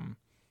and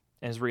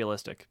is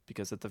realistic,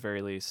 because at the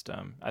very least,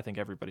 I think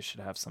everybody should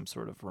have some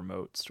sort of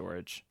remote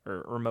storage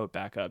or remote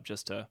backup,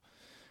 just to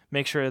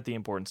make sure that the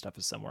important stuff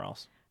is somewhere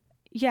else.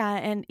 Yeah,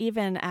 and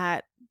even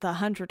at the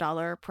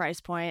 $100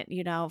 price point,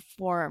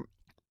 for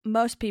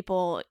most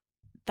people,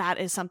 that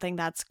is something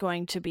that's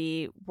going to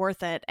be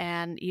worth it.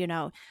 And,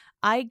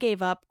 I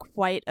gave up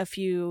quite a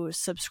few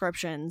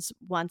subscriptions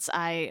once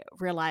I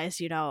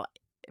realized,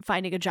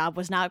 finding a job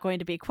was not going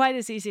to be quite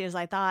as easy as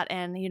I thought.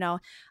 And,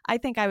 I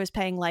think I was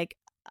paying like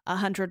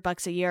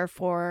 $100 a year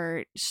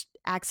for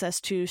access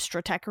to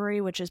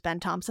Stratechery, which is Ben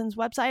Thompson's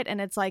website.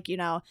 And it's like,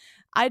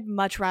 I'd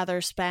much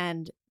rather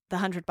spend the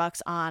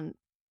 $100 on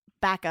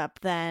backup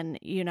than,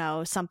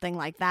 something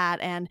like that.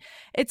 And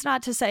it's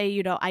not to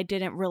say, I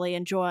didn't really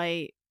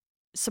enjoy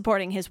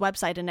supporting his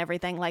website and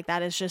everything like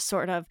that. Is just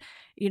sort of,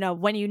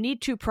 when you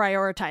need to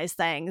prioritize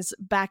things,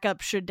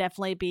 backup should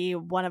definitely be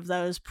one of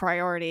those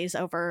priorities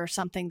over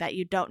something that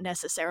you don't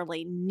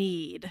necessarily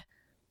need.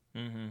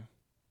 Mm-hmm.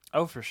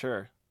 Oh, for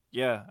sure.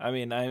 Yeah. I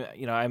mean,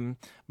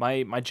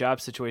 my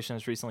job situation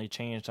has recently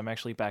changed. I'm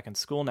actually back in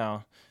school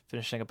now,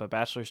 finishing up a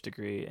bachelor's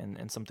degree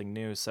in something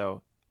new.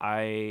 So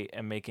I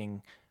am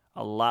making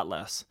a lot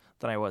less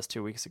than I was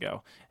 2 weeks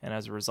ago, and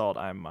as a result,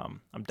 I'm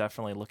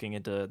definitely looking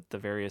into the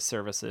various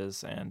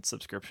services and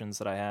subscriptions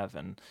that I have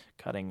and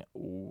cutting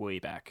way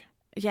back.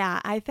 Yeah,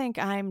 I think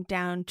I'm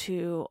down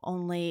to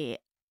only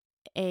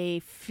a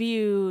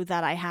few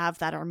that I have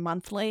that are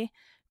monthly,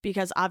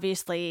 because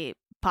obviously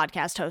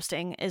podcast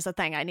hosting is a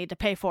thing I need to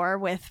pay for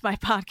with my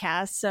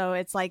podcast. So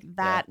it's like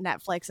that, yeah.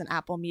 Netflix and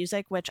Apple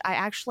Music, which I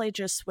actually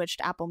just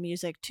switched Apple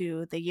Music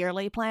to the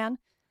yearly plan,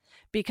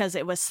 because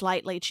it was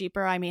slightly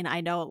cheaper. I mean,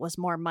 I know it was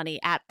more money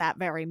at that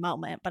very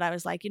moment, but I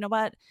was like, you know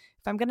what?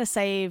 If I'm going to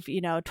save,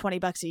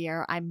 $20 a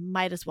year, I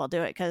might as well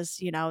do it,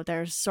 because,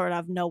 there's sort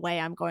of no way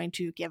I'm going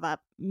to give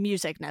up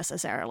music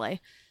necessarily.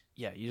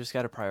 Yeah, you just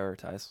got to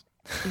prioritize.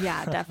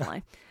 Yeah,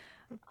 definitely.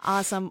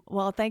 Awesome.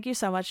 Well, thank you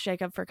so much,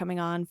 Jacob, for coming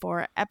on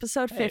for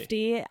episode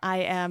 50. I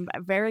am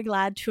very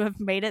glad to have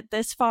made it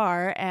this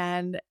far,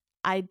 and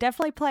I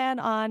definitely plan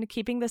on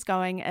keeping this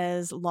going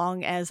as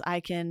long as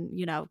I can,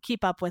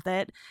 keep up with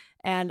it.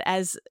 And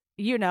as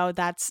you know,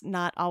 that's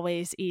not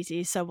always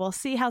easy. So we'll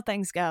see how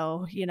things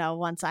go,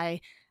 once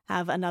I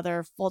have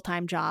another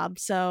full-time job.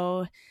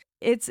 So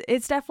it's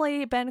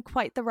definitely been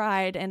quite the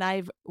ride, and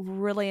I've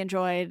really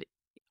enjoyed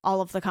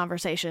all of the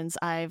conversations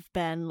I've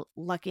been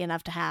lucky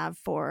enough to have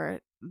for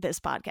this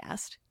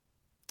podcast.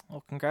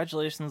 Well,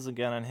 congratulations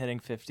again on hitting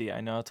 50. I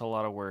know it's a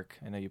lot of work.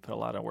 I know you put a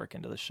lot of work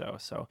into the show,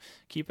 so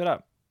keep it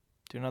up.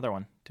 Do another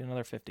one. Do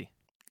another 50.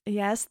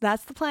 Yes,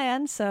 that's the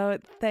plan. So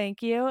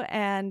thank you.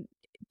 And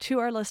to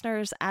our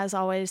listeners, as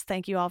always,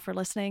 thank you all for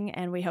listening,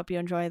 and we hope you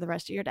enjoy the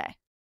rest of your day.